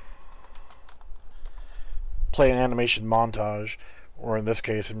play an animation montage, or in this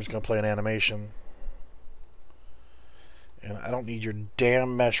case I'm just going to play an animation. And I don't need your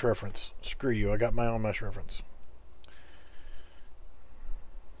damn mesh reference. Screw you, I got my own mesh reference.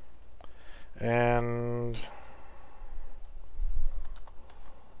 And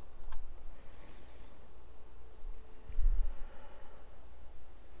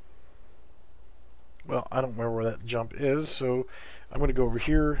well, I don't remember where that jump is, so I'm going to go over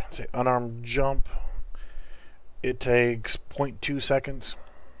here, say unarmed jump. It takes 0.2 seconds.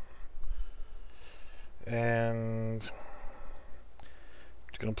 And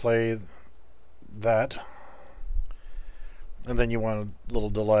it's going to play that. And then you want a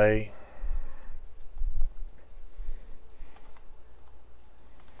little delay.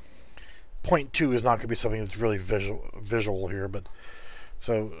 Point 2 is not going to be something that's really visual here, but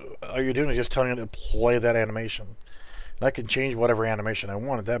so all you're doing is just telling it to play that animation. And I can change whatever animation I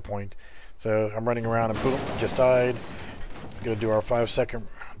want at that point. So I'm running around and boom, just died. I'm going to do our 5-second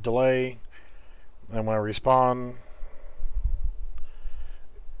delay. And when I respawn,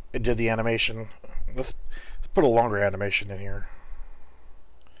 it did the animation. Let's put a longer animation in here.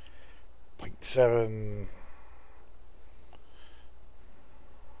 0.7.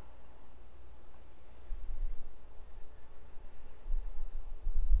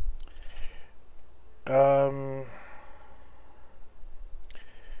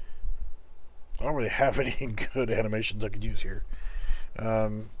 really have any good animations I could use here.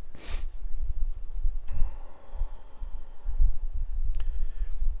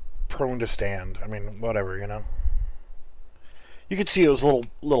 Prone to stand. I mean, whatever, you know. You could see it was a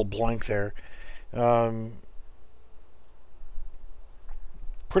little blank there.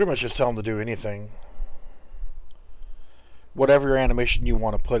 Pretty much just tell them to do anything. Whatever your animation you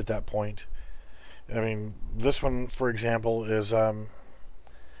want to put at that point. I mean, this one, for example, is a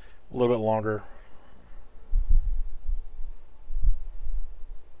little bit longer.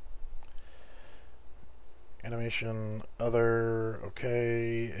 Animation, other,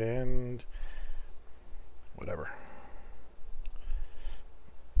 okay, and whatever.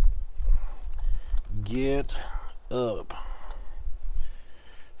 Get up.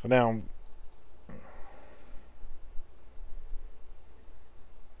 So now,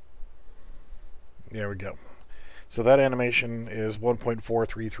 there we go. So that animation is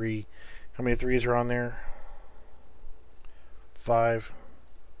 1.433. How many threes are on there? 5.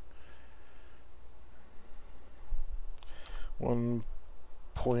 1.4,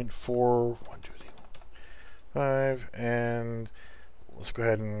 1, 2, 3, 5, and let's go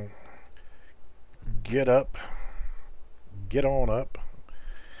ahead and get up, get on up,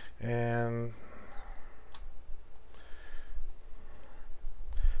 and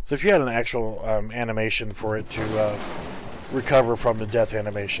so if you had an actual animation for it to recover from the death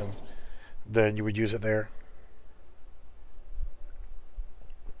animation, then you would use it there.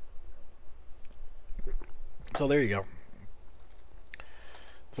 So there you go.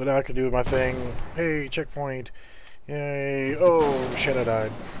 So now I can do my thing. Hey, checkpoint. Yay. Oh, shit, I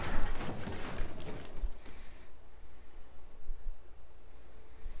died.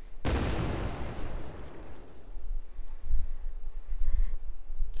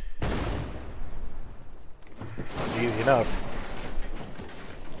 It's easy enough.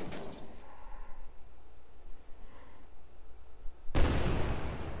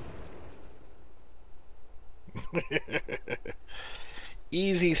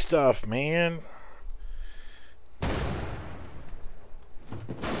 Easy stuff, man.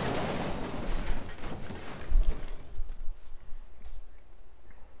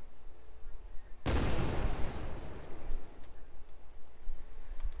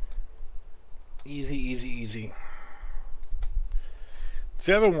 Easy, easy, easy.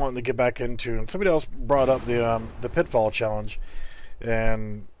 See, I've been wanting to get back into, and somebody else brought up the Pitfall Challenge,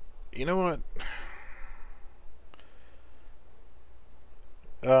 and you know what?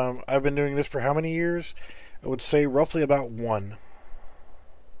 I've been doing this for how many years? I would say roughly about 1.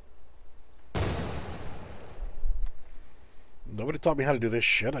 Nobody taught me how to do this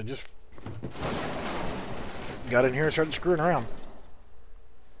shit. I just got in here and started screwing around.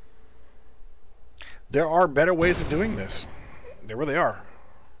 There are better ways of doing this. There really are.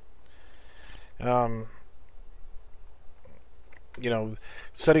 You know,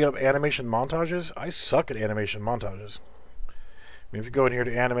 setting up animation montages. I suck at animation montages. I mean, if you go in here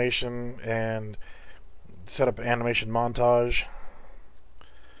to animation and set up an animation montage,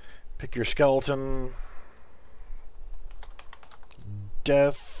 pick your skeleton,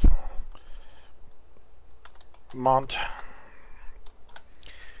 death, mont,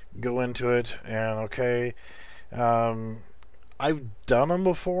 go into it, and okay. I've done them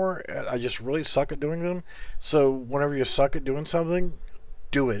before, and I just really suck at doing them. So whenever you suck at doing something,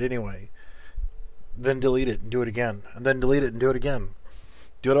 do it anyway. Then delete it and do it again, and then delete it and do it again.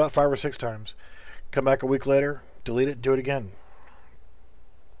 Do it about 5 or 6 times. Come back a week later, delete it, do it again.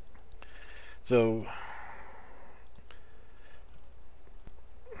 So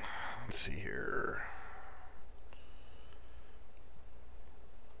let's see here.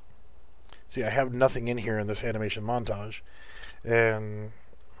 See, I have nothing in here in this animation montage, and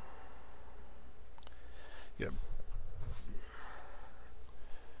yep,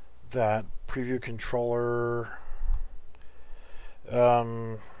 that preview controller.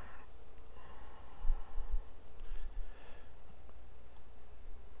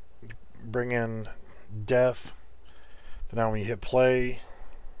 Bring in death. So now when you hit play,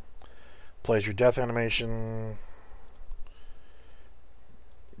 plays your death animation.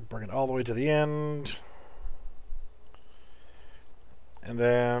 Bring it all the way to the end. And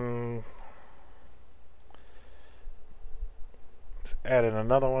then let's add in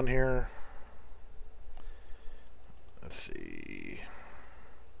another one here. Let's see.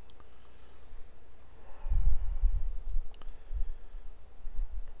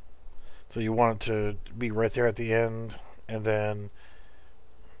 So you want it to be right there at the end, and then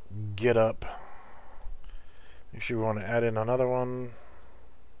get up. Make sure you want to add in another one.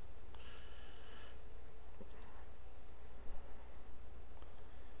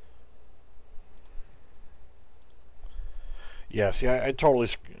 Yeah, see, I totally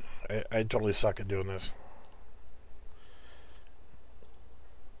suck at doing this.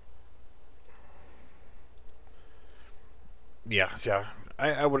 Yeah.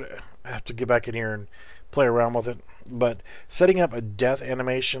 I would have to get back in here and play around with it. But setting up a death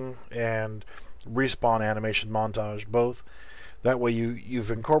animation and respawn animation montage, both, that way you've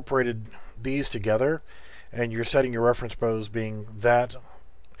incorporated these together, and you're setting your reference pose being that,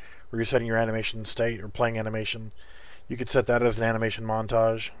 or you're setting your animation state or playing animation. You could set that as an animation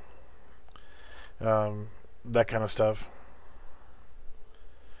montage, that kind of stuff.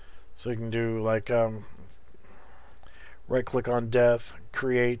 So you can do like right click on death,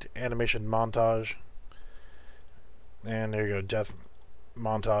 create animation montage, and there you go, death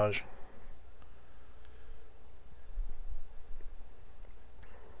montage.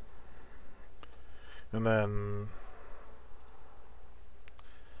 And then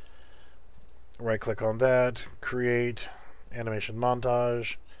right click on that, create animation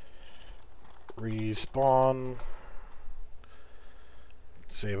montage, respawn,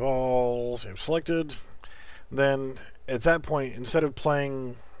 save all, save selected. Then at that point, instead of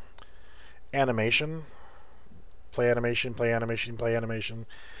playing animation, play animation, play animation, play animation,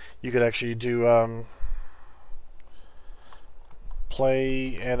 you could actually do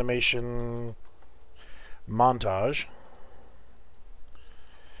play animation montage,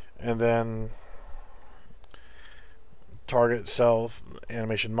 and then target self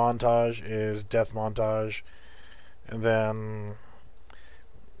animation montage is death montage, and then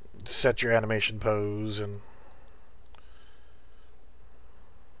set your animation pose. And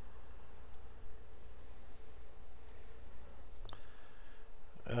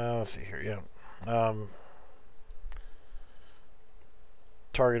let's see here, yeah,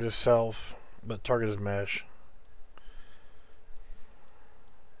 target is self, but target is mesh.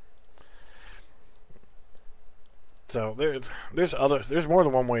 So there's more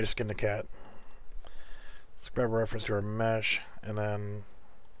than one way to skin the cat. Let's grab a reference to our mesh, and then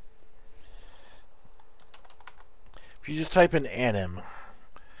if you just type in anim,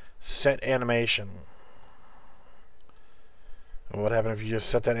 set animation. And what happens if you just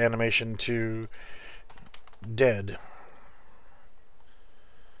set that animation to dead?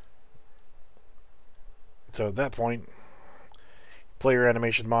 So at that point, play your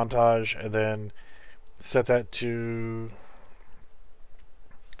animation montage, and then set that to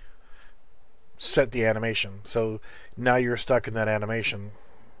set the animation. So now you're stuck in that animation.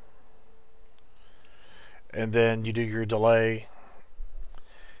 And then you do your delay,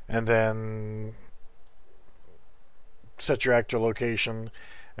 and then set your actor location,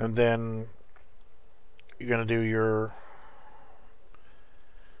 and then you're going to do your,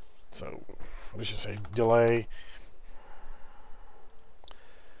 so let's just say delay.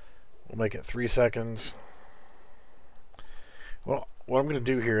 We'll make it 3 seconds. Well, what I'm going to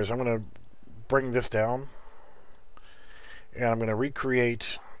do here is I'm going to bring this down, and I'm going to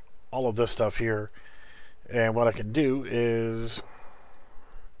recreate all of this stuff here. And what I can do is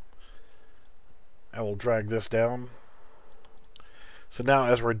I will drag this down. So now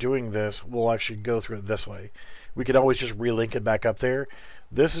as we're doing this, we'll actually go through it this way. We could always just relink it back up there.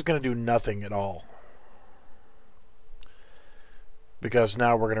 This is going to do nothing at all, because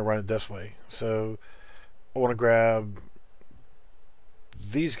now we're going to run it this way. So I want to grab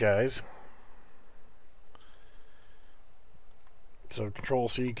these guys. So Control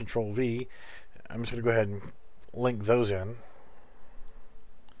C, Control V. I'm just going to go ahead and link those in.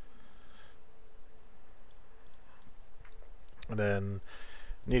 And then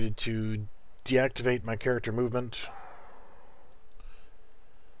needed to deactivate my character movement.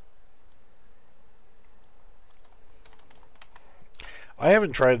 I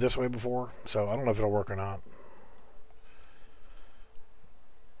haven't tried it this way before, so I don't know if it'll work or not,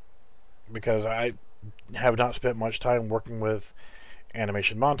 because I have not spent much time working with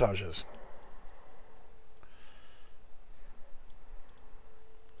animation montages.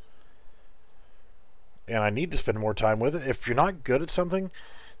 And I need to spend more time with it. If you're not good at something,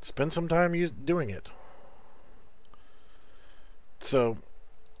 spend some time doing it. So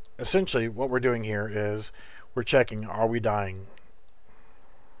essentially what we're doing here is we're checking, are we dying?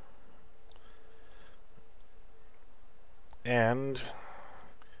 And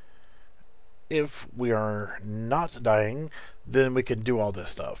if we are not dying, then we can do all this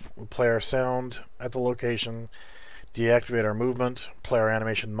stuff. We play our sound at the location, deactivate our movement, play our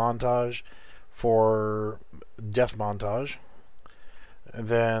animation montage for death montage, and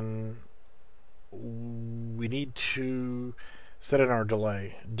then we need to set in our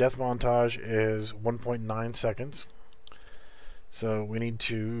delay. Death montage is 1.9 seconds, so we need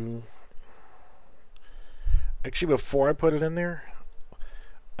to Actually, before I put it in there,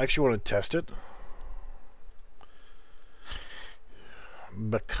 I actually want to test it.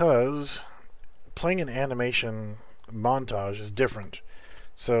 Because playing an animation montage is different.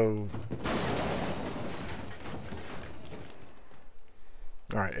 So,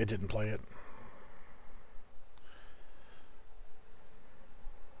 alright, it didn't play it.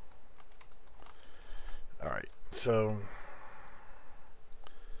 Alright, so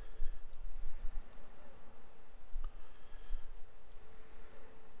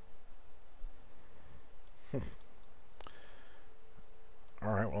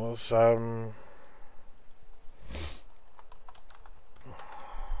alright, well, let's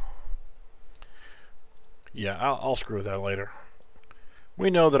yeah, I'll screw with that later. We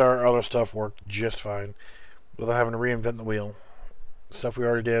know that our other stuff worked just fine without having to reinvent the wheel. Stuff we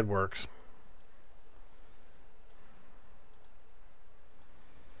already did works.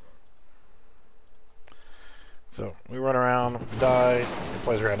 So we run around, die, it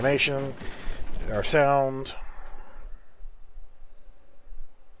plays our animation, our sound.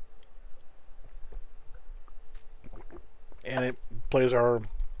 And it plays our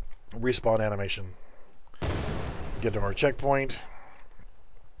respawn animation. Get to our checkpoint.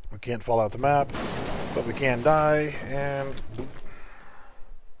 We can't fall out the map, but we can die, and boop.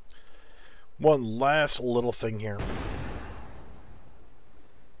 One last little thing here.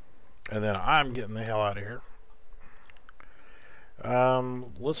 And then I'm getting the hell out of here.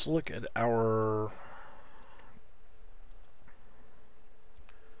 Let's look at our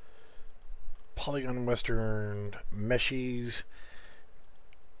Polygon Western meshes,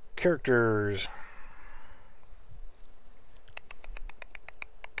 characters.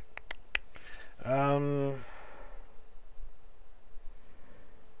 I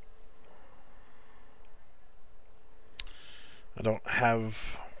don't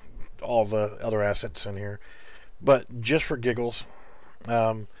have all the other assets in here, but just for giggles,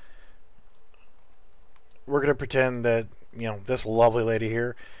 we're going to pretend that, you know, this lovely lady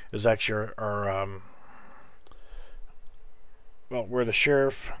here is actually our well, we're the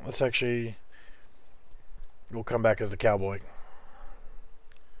sheriff. Let's actually, we'll come back as the cowboy.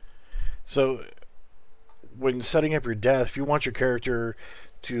 So when setting up your death, if you want your character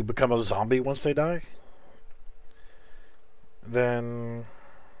to become a zombie once they die, then,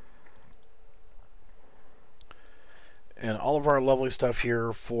 and all of our lovely stuff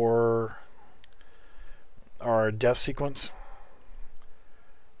here for our death sequence,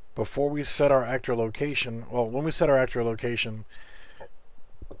 before we set our actor location, well, when we set our actor location,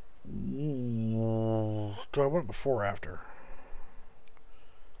 do I want before or after?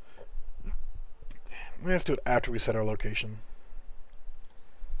 Let's do it after we set our location.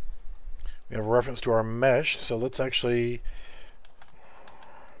 We have a reference to our mesh, so let's actually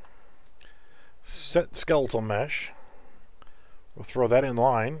set skeletal mesh. We'll throw that in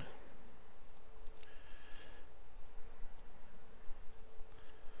line.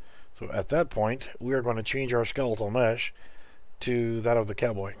 So at that point, we are going to change our skeletal mesh to that of the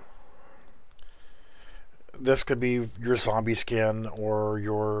cowboy. This could be your zombie skin or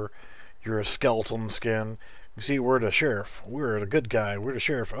your skeleton skin. You see, we're the sheriff. We're the good guy. We're the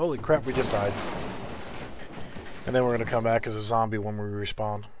sheriff. Holy crap, we just died. And then we're going to come back as a zombie when we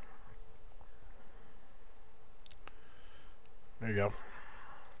respawn. There you go.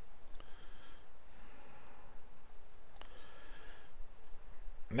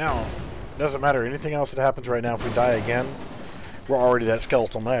 Now, it doesn't matter anything else that happens right now. If we die again, we're already that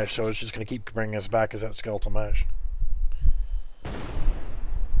skeletal mesh, so it's just going to keep bringing us back as that skeletal mesh.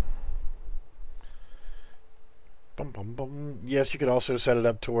 Bum, bum, bum. Yes, you could also set it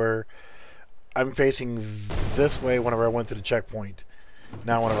up to where I'm facing this way whenever I went to the checkpoint.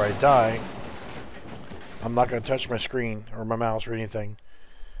 Now, whenever I die, I'm not going to touch my screen or my mouse or anything.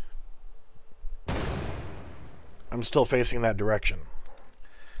 I'm still facing that direction.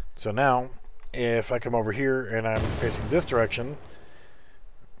 So now, if I come over here and I'm facing this direction,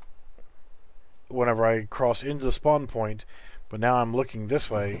 whenever I cross into the spawn point, but now I'm looking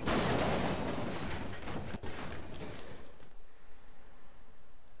this way,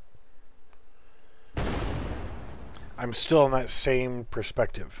 I'm still in that same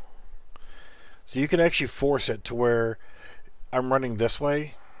perspective. So you can actually force it to where I'm running this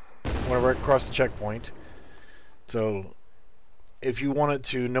way whenever I cross the checkpoint. So if you want it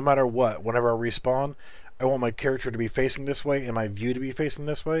to, no matter what, whenever I respawn, I want my character to be facing this way and my view to be facing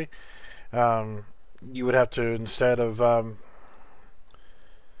this way. You would have to, instead of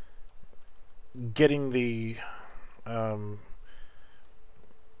getting the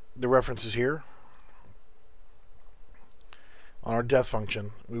references here on our death function,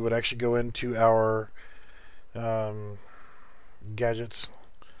 we would actually go into our gadgets,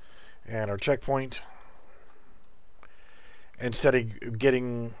 and our checkpoint. Instead of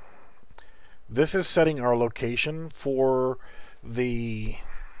getting, this is setting our location for the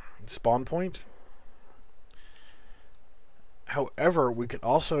spawn point. However, we could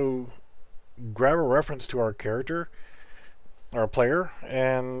also grab a reference to our character, our player,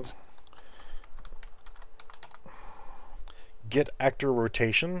 and get actor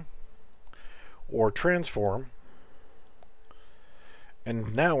rotation or transform.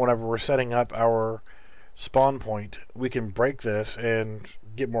 And now whenever we're setting up our spawn point, we can break this and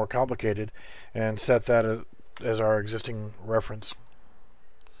get more complicated and set that as our existing reference.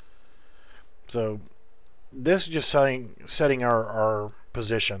 So this is just setting our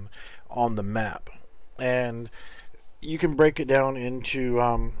position on the map, and you can break it down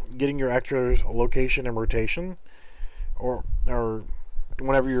into getting your actor's location and rotation, or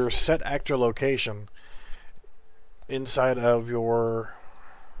whenever you're set actor location inside of your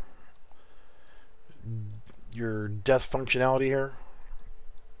death functionality here.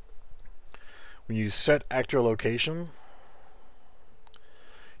 When you set actor location,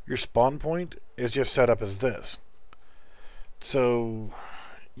 your spawn point is just set up as this. So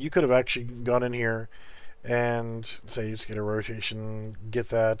you could have actually gone in here and say just get a rotation, get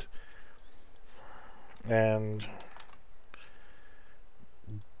that, and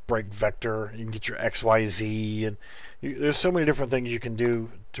break vector. You can get your XYZ, and there's so many different things you can do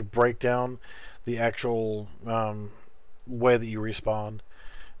to break down the actual way that you respawn.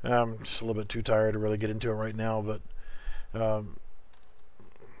 Just a little bit too tired to really get into it right now, but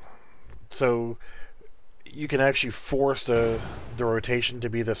so you can actually force the rotation to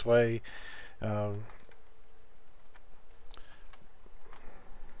be this way.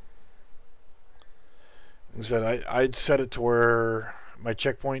 Instead, I'd set it to where my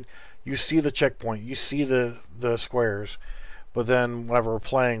checkpoint, you see the checkpoint, you see the squares, but then whenever we're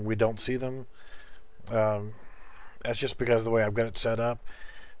playing, we don't see them. That's just because of the way I've got it set up.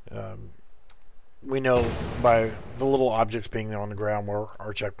 We know by the little objects being there on the ground where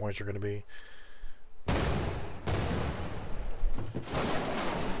our checkpoints are going to be.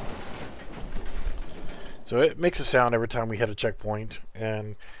 So it makes a sound every time we hit a checkpoint,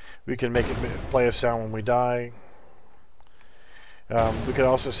 and we can make it play a sound when we die. We could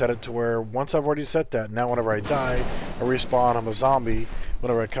also set it to where once I've already set that, now whenever I die, I respawn, I'm a zombie.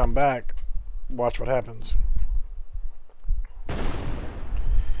 Whenever I come back, watch what happens.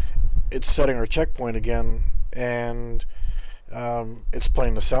 It's setting our checkpoint again, and it's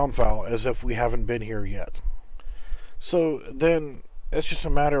playing the sound file as if we haven't been here yet. So then it's just a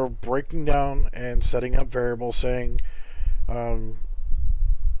matter of breaking down and setting up variables, saying, and,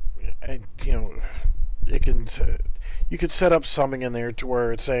 you know, you could set up summing in there to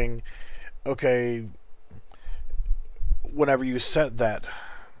where it's saying, okay, whenever you set that,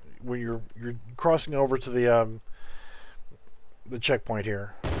 when you're crossing over to the checkpoint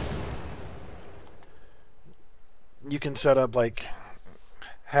here, you can set up like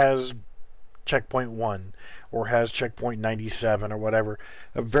has checkpoint 1 or has checkpoint 97 or whatever,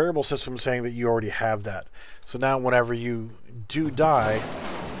 a variable system saying that you already have that. So now whenever you do die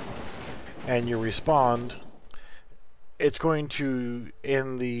and you respawn, it's going to,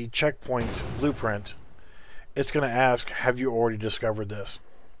 in the checkpoint blueprint, it's going to ask, have you already discovered this?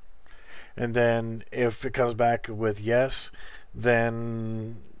 And then if it comes back with yes,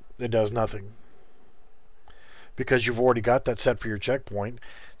 then it does nothing, because you've already got that set for your checkpoint.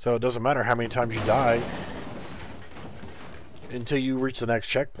 So it doesn't matter how many times you die, until you reach the next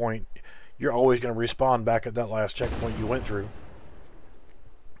checkpoint, you're always going to respawn back at that last checkpoint you went through.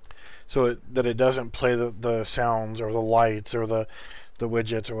 So that it doesn't play the sounds or the lights or the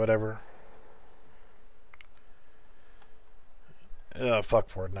widgets or whatever. Fuck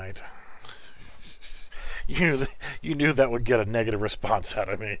Fortnite. You knew that would get a negative response out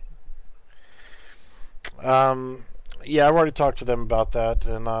of me. Yeah, I've already talked to them about that,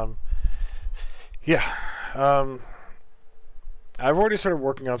 and yeah, I've already started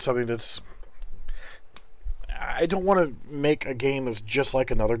working on something that's, I don't want to make a game that's just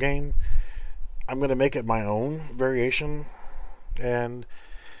like another game. I'm going to make it my own variation. And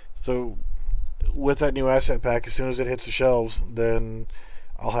so with that new asset pack, as soon as it hits the shelves, then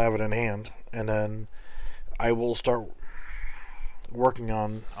I'll have it in hand, and then I will start working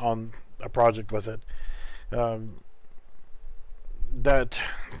on a project with it. That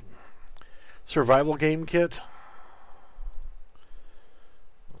survival game kit,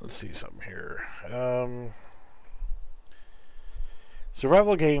 let's see something here.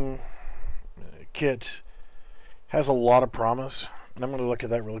 Survival game kit has a lot of promise, and I'm going to look at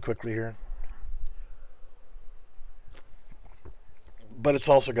that really quickly here. but it's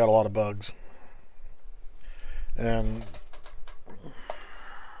also got a lot of bugs. And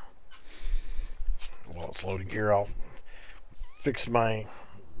while it's loading here, I'll fix my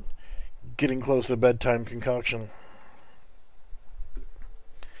getting close to bedtime concoction.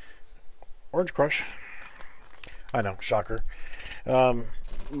 Orange Crush. I know, shocker.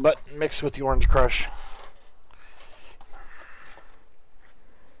 But mixed with the Orange Crush.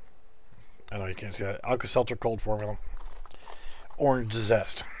 I know you can't see that. Alka-Seltzer cold formula. Orange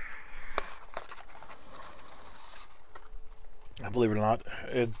Zest. Believe it or not,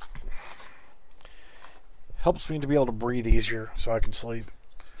 it helps me to be able to breathe easier so I can sleep.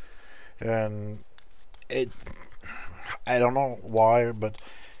 And I don't know why,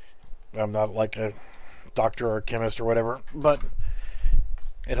 but I'm not like a doctor or a chemist or whatever, but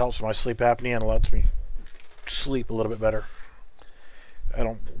it helps my sleep apnea and lets me sleep a little bit better. I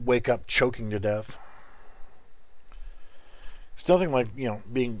don't wake up choking to death. It's nothing like,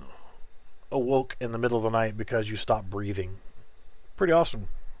 being awoke in the middle of the night because you stop breathing. Pretty awesome.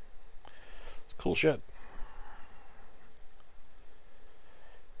 It's cool shit.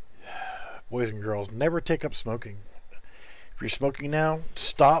 Boys and girls, never take up smoking. If you're smoking now,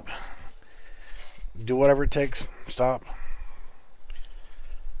 stop. Do whatever it takes. Stop.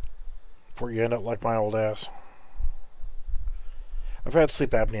 Before you end up like my old ass. I've had sleep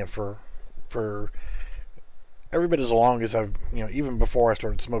apnea for every bit as long as I've, even before I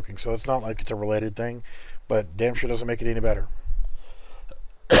started smoking. So it's not like it's a related thing, but damn sure doesn't make it any better.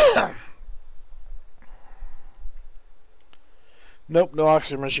 Nope, no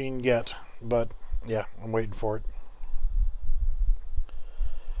oxygen machine yet, but yeah, I'm waiting for it.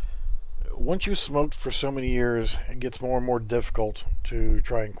 Once you've smoked for so many years, it gets more and more difficult to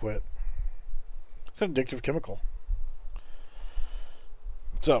try and quit. It's an addictive chemical.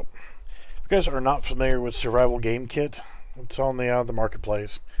 So, if you guys are not familiar with Survival Game Kit, it's on the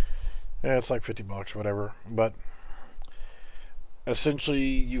marketplace. Yeah, it's like $50, whatever. But essentially,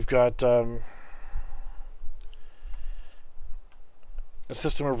 you've got a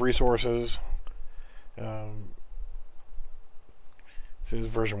system of resources. This is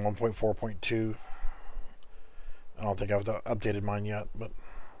version 1.4.2. I don't think I've updated mine yet, but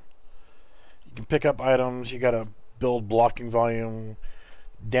you can pick up items. You got to build blocking volume,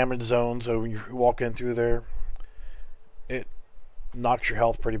 damage zones, so when you walk in through there, it knocks your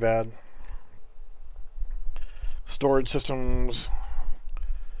health pretty bad. Storage systems,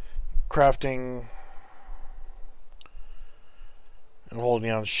 crafting. And holding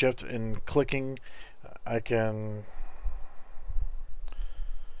down shift and clicking, I can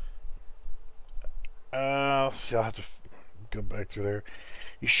see, I'll have to go back through there.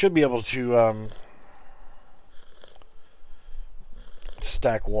 You should be able to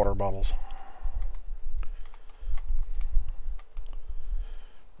stack water bottles.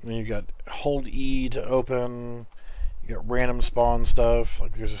 And then you got hold E to open. You got random spawn stuff,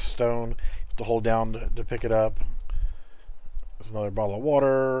 like there's a stone, you have to hold down to pick it up. There's another bottle of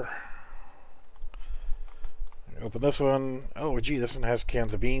water. Open this one. Oh, gee, this one has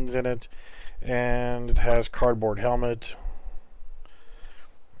cans of beans in it. And it has cardboard helmet.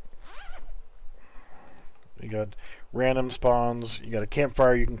 You got random spawns. You got a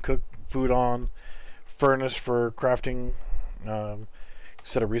campfire you can cook food on. Furnace for crafting.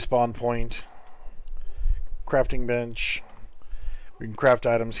 Set a respawn point. Crafting bench. We can craft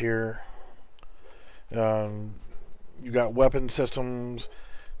items here. You got weapon systems.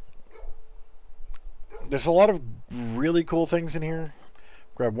 There's a lot of really cool things in here.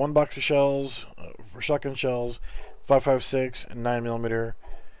 Grab one box of shells for shotgun shells, 5.56 and 9mm.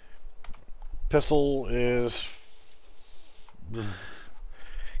 Pistol is,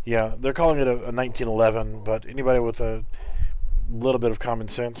 yeah, they're calling it a 1911, but anybody with a little bit of common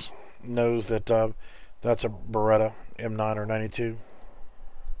sense knows that that's a Beretta M9 or 92.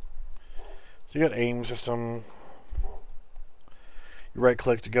 So you got aim system. You right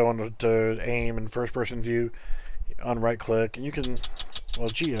click to go into aim and first person view. On right click, and you can, well,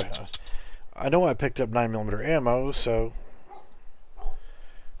 gee, I know I picked up 9mm ammo, so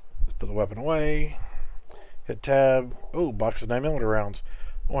let's put the weapon away. Hit tab. Oh, box of 9mm rounds.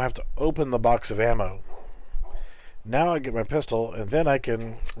 I won't have to open the box of ammo. Now I get my pistol, and then I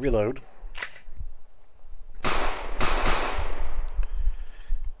can reload.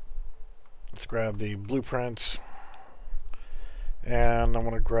 Let's grab the blueprints. And I'm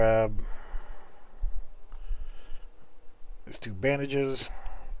going to grab these two bandages.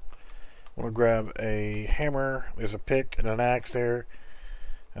 I'm going to grab a hammer. There's a pick and an axe there.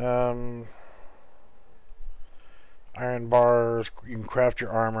 Iron bars. You can craft your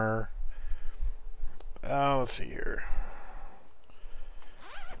armor. Let's see here.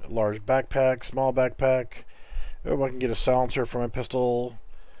 large backpack, small backpack. Oh, I can get a silencer for my pistol.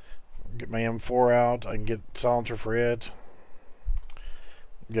 Get my M4 out. I can get silencer for it.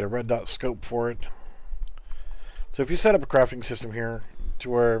 Get a red dot scope for it. So if you set up a crafting system here to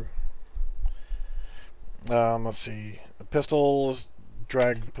where, let's see, pistols,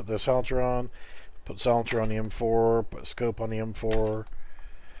 drag, put the silencer on, put silencer on the M4, put scope on the M4.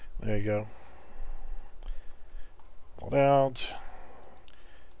 There you go. Pull it out.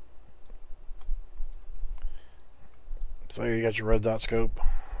 So you got your red dot scope.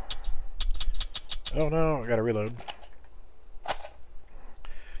 Oh no, I gotta reload.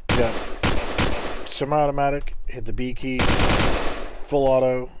 You got semi-automatic, hit the B key, full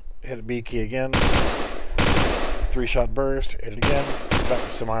auto, hit the B key again, 3-shot burst, hit it again, back to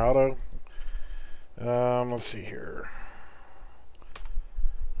semi-auto. Let's see here.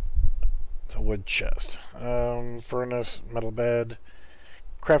 It's a wood chest. Furnace, metal bed,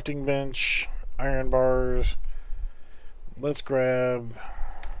 crafting bench, iron bars. Let's grab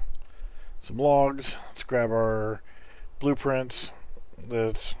some logs. Let's grab our blueprints.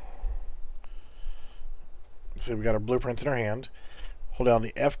 Let's see, we got our blueprints in our hand. Hold down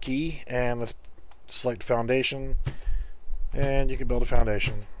the F key and let's select foundation, and you can build a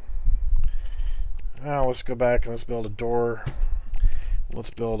foundation. Now let's go back and let's build a door. Let's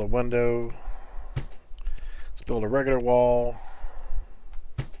build a window. Let's build a regular wall.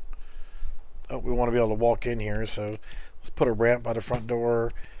 Oh, we want to be able to walk in here, so let's put a ramp by the front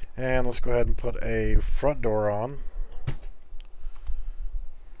door, and let's go ahead and put a front door on.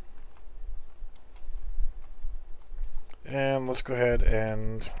 And let's go ahead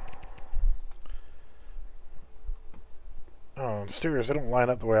and stairs, they don't line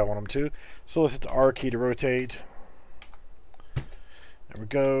up the way I want them to. So let's hit the R key to rotate. There we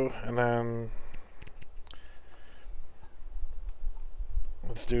go. And then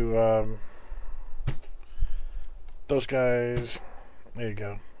let's do those guys. There you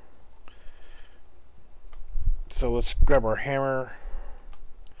go. So let's grab our hammer.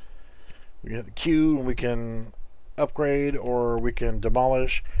 We hit the Q and we can upgrade, or we can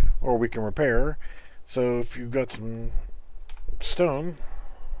demolish, or we can repair. So if you've got some stone,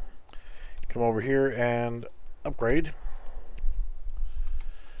 come over here and upgrade.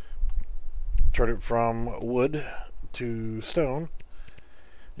 Turn it from wood to stone.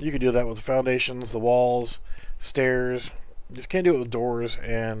 You can do that with the foundations, the walls, stairs. You just can't do it with doors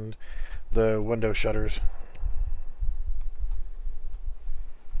and the window shutters.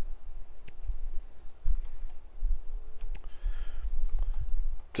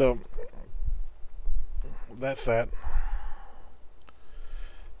 So that's that.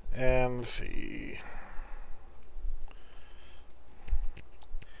 And let's see.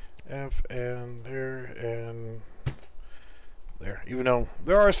 F and there and there. Even though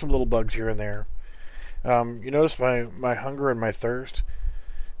there are some little bugs here and there. You notice my hunger and my thirst.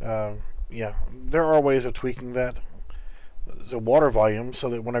 Yeah, there are ways of tweaking that. The water volume, so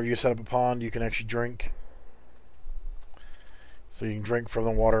that whenever you set up a pond, you can actually drink. So you can drink from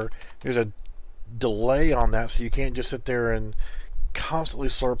the water. There's a delay on that, so you can't just sit there and constantly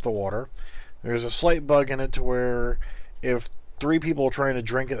slurp the water. There's a slight bug in it to where if 3 people are trying to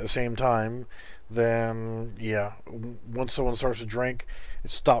drink at the same time, then yeah, once someone starts to drink,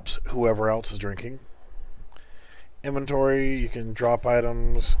 it stops whoever else is drinking. Inventory, you can drop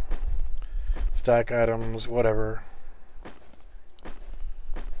items, stack items, whatever.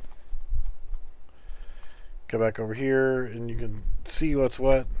 Go back over here and you can see what's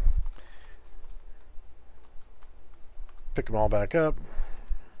what. Pick them all back up.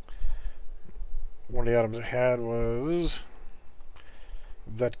 One of the items I had was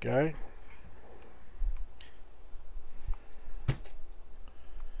that guy.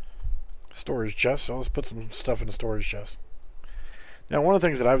 Storage chest, so let's put some stuff in the storage chest. Now, one of the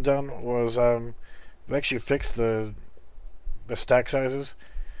things that I've done was I've actually fixed the stack sizes.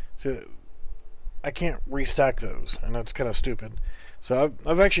 So I can't restack those, and that's kind of stupid. So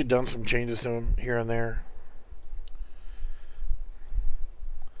I've actually done some changes to them here and there.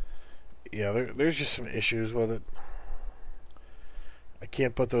 Yeah, there's just some issues with it. I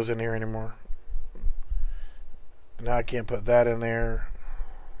can't put those in here anymore. Now I can't put that in there.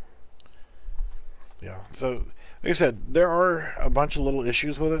 Yeah, so like I said, there are a bunch of little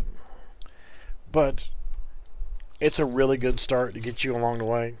issues with it, but it's a really good start to get you along the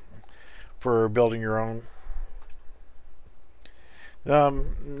way for building your own.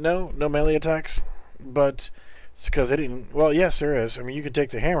 No melee attacks, but it's because they didn't. Well, yes, there is. I mean, you could take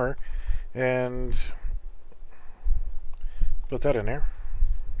the hammer and put that in there,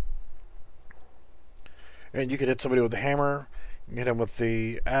 and you could hit somebody with the hammer, hit him with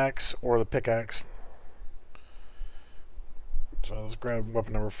the axe or the pickaxe. So let's grab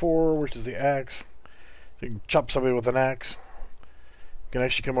weapon number 4, which is the axe. So you can chop somebody with an axe. You can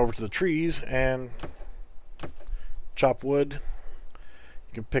actually come over to the trees and chop wood.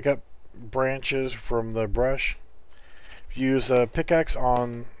 You can pick up branches from the brush. If you use a pickaxe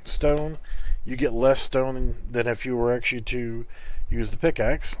on stone, you get less stone than if you were actually to use the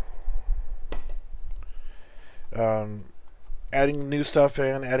pickaxe. Adding new stuff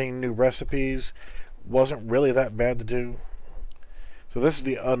in, adding new recipes wasn't really that bad to do. So this is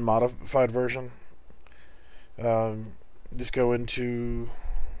the unmodified version. Just go into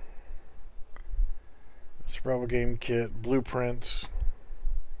Survival Game Kit, Blueprints,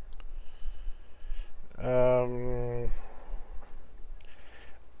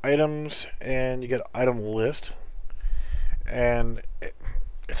 items, and you get item list. And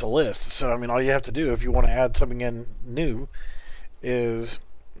it's a list. So I mean, all you have to do if you want to add something in new is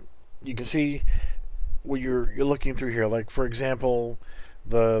you can see what you're looking through here. Like for example,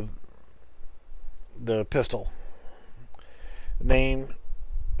 the pistol name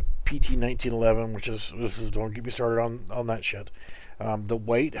PT1911, which is don't get me started on that shit. The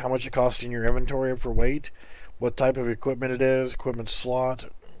weight, how much it costs in your inventory for weight, what type of equipment it is, equipment slot.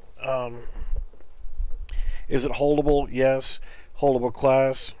 Is it holdable? Yes. Holdable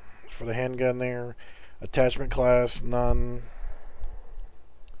class for the handgun there. Attachment class, none.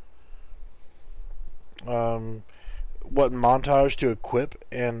 What montage to equip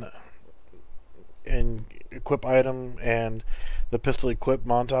and equip item and the pistol equip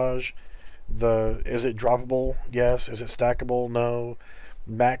montage. Is it droppable? Yes. Is it stackable? No.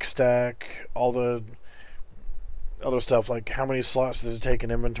 Max stack, all the other stuff like how many slots does it take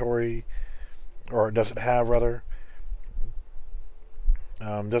in inventory, or does it have rather.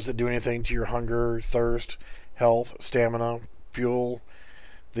 Does it do anything to your hunger, thirst, health, stamina, fuel?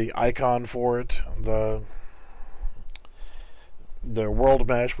 The icon for it, the world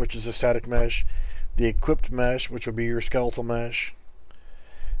mesh, which is a static mesh, the equipped mesh, which will be your skeletal mesh.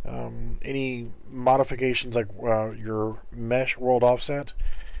 Any modifications like your mesh world offset,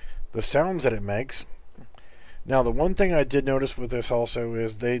 the sounds that it makes. Now, the one thing I did notice with this also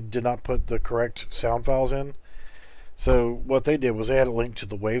is they did not put the correct sound files in. So what they did was they had a link to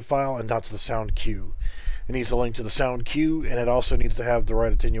the wave file and not to the sound cue. It needs a link to the sound cue, and it also needs to have the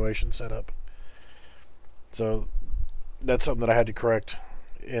right attenuation set up. So that's something that I had to correct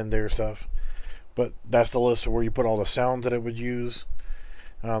in their stuff. But that's the list of where you put all the sounds that it would use,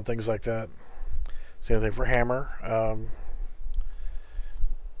 things like that. Same thing for hammer.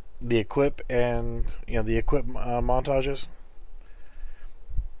 The equip and the equip montages.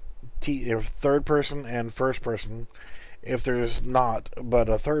 Third person and first person. If there's not but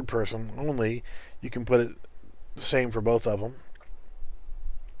a third person only, you can put it the same for both of them.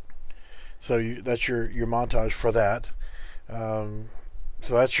 So that's your montage for that.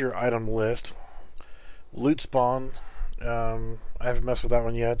 So that's your item list. Loot spawn. I haven't messed with that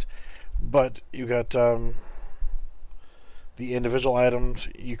one yet, but you got the individual items.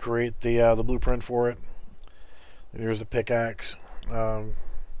 You create the blueprint for it. There's the pickaxe.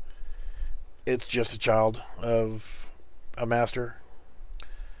 It's just a child of a master.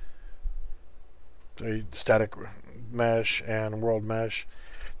 So static mesh and world mesh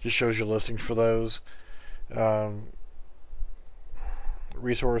just shows you listings for those.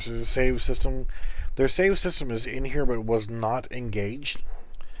 Resources, save system. Their save system is in here, but it was not engaged.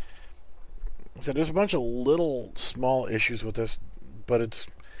 So there's a bunch of little small issues with this, but it's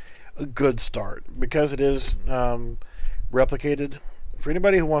a good start because it is replicated. For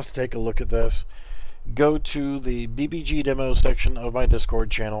anybody who wants to take a look at this, go to the BBG demo section of my Discord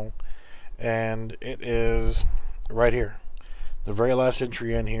channel, and it is right here, the very last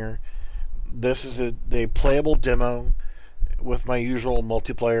entry in here. This is the playable demo with my usual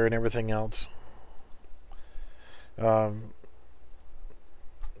multiplayer and everything else. Go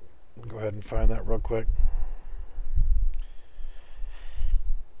ahead and find that real quick.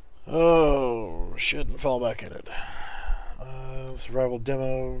 Oh shit, and fall back in it. Survival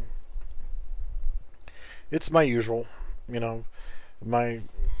demo. It's my usual, my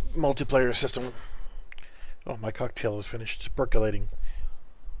multiplayer system. Oh, my cocktail is finished. It's percolating.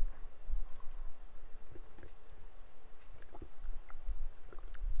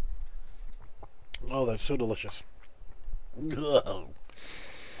 Oh, that's so delicious. Ugh.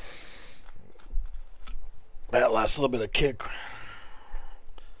 That last little bit of kick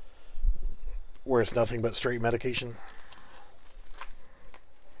where it's nothing but straight medication.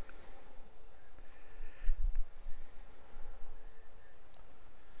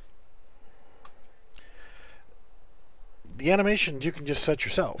 the animations you can just set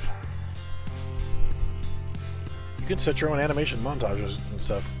yourself. You can set your own animation montages and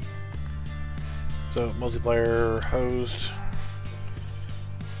stuff. So, multiplayer, host,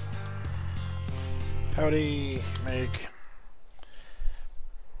 howdy, make,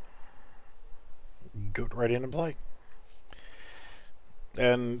 go right in and play.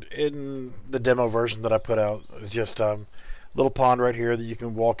 And in the demo version that I put out, it's just a little pond right here that you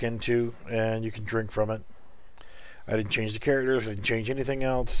can walk into and you can drink from it. I didn't change the characters, I didn't change anything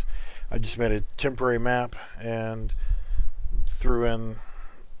else. I just made a temporary map and threw in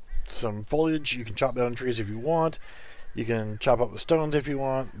some foliage. You can chop down trees if you want. You can chop up the stones if you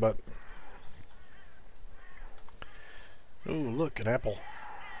want, but... Ooh, look, an apple.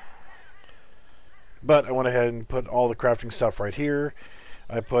 But I went ahead and put all the crafting stuff right here.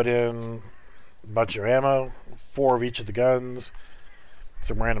 I put in a bunch of ammo, 4 of each of the guns,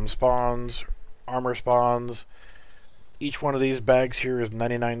 some random spawns, armor spawns. Each one of these bags here is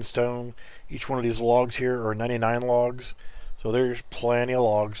 99 stone. Each one of these logs here are 99 logs. So there's plenty of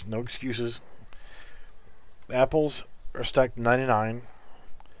logs, no excuses. Apples are stacked 99.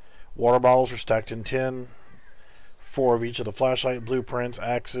 Water bottles are stacked in 10. 4 of each of the flashlight, blueprints,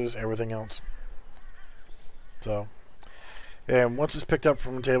 axes, everything else. So, and once it's picked up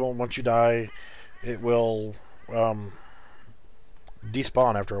from the table, and once you die, it will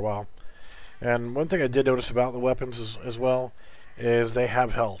despawn after a while. And one thing I did notice about the weapons as well is they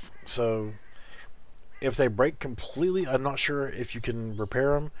have health. So if they break completely, I'm not sure if you can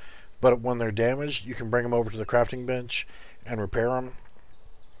repair them, but when they're damaged, you can bring them over to the crafting bench and repair them.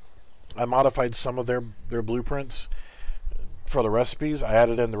 I modified some of their blueprints for the recipes. I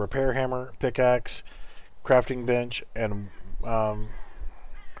added in the repair hammer, pickaxe, crafting bench, and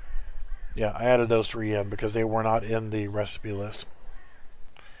yeah, I added those 3 in because they were not in the recipe list.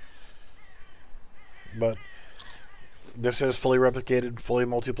 But this is fully replicated, fully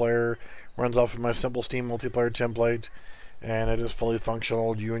multiplayer, runs off of my simple Steam multiplayer template, and it is fully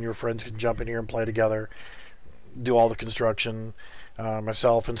functional. You and your friends can jump in here and play together, do all the construction.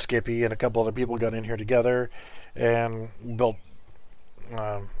 Myself and Skippy and a couple other people got in here together and built,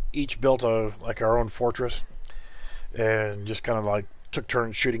 each built like our own fortress, and just kind of like took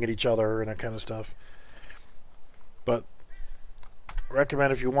turns shooting at each other and that kind of stuff. But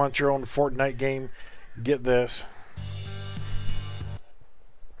recommend, if you want your own Fortnite game, get this.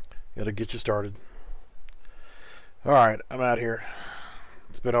 It'll get you started. Alright, I'm out here.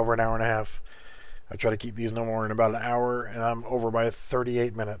 It's been over an hour and a half. I try to keep these no more than about an hour, and I'm over by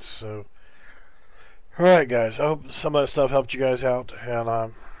 38 minutes. So, alright guys, I hope some of that stuff helped you guys out. And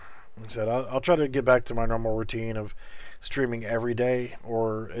like I said, I'll try to get back to my normal routine of streaming every day,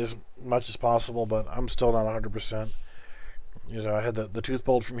 or as much as possible, but I'm still not 100%. You know, I had the tooth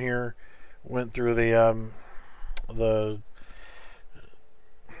pulled from here, went through the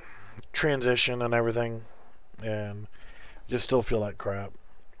transition and everything, and just still feel like crap.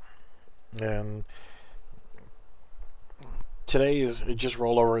 And today it just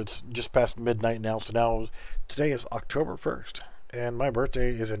rolled over. It's just past midnight now, so now today is October 1st, and my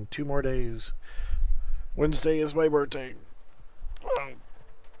birthday is in 2 more days. Wednesday is my birthday. I'll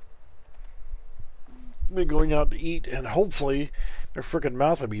be going out to eat, and hopefully their freaking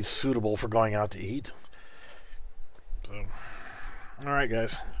mouth will be suitable for going out to eat. So, alright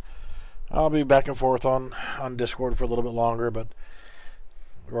guys, I'll be back and forth on Discord for a little bit longer, but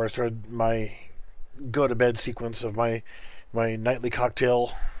I've already started my go to bed sequence of my nightly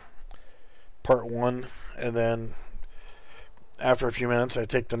cocktail part 1, and then after a few minutes I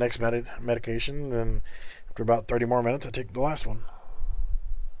take the next medication, then after about 30 more minutes I take the last one.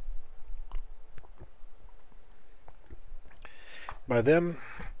 By then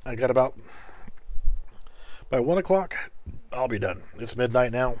I got about, by 1 o'clock I'll be done. It's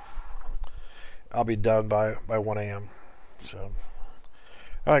midnight now. I'll be done by 1 a.m. So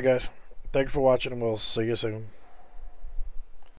alright guys, thanks for watching, and we'll see you soon.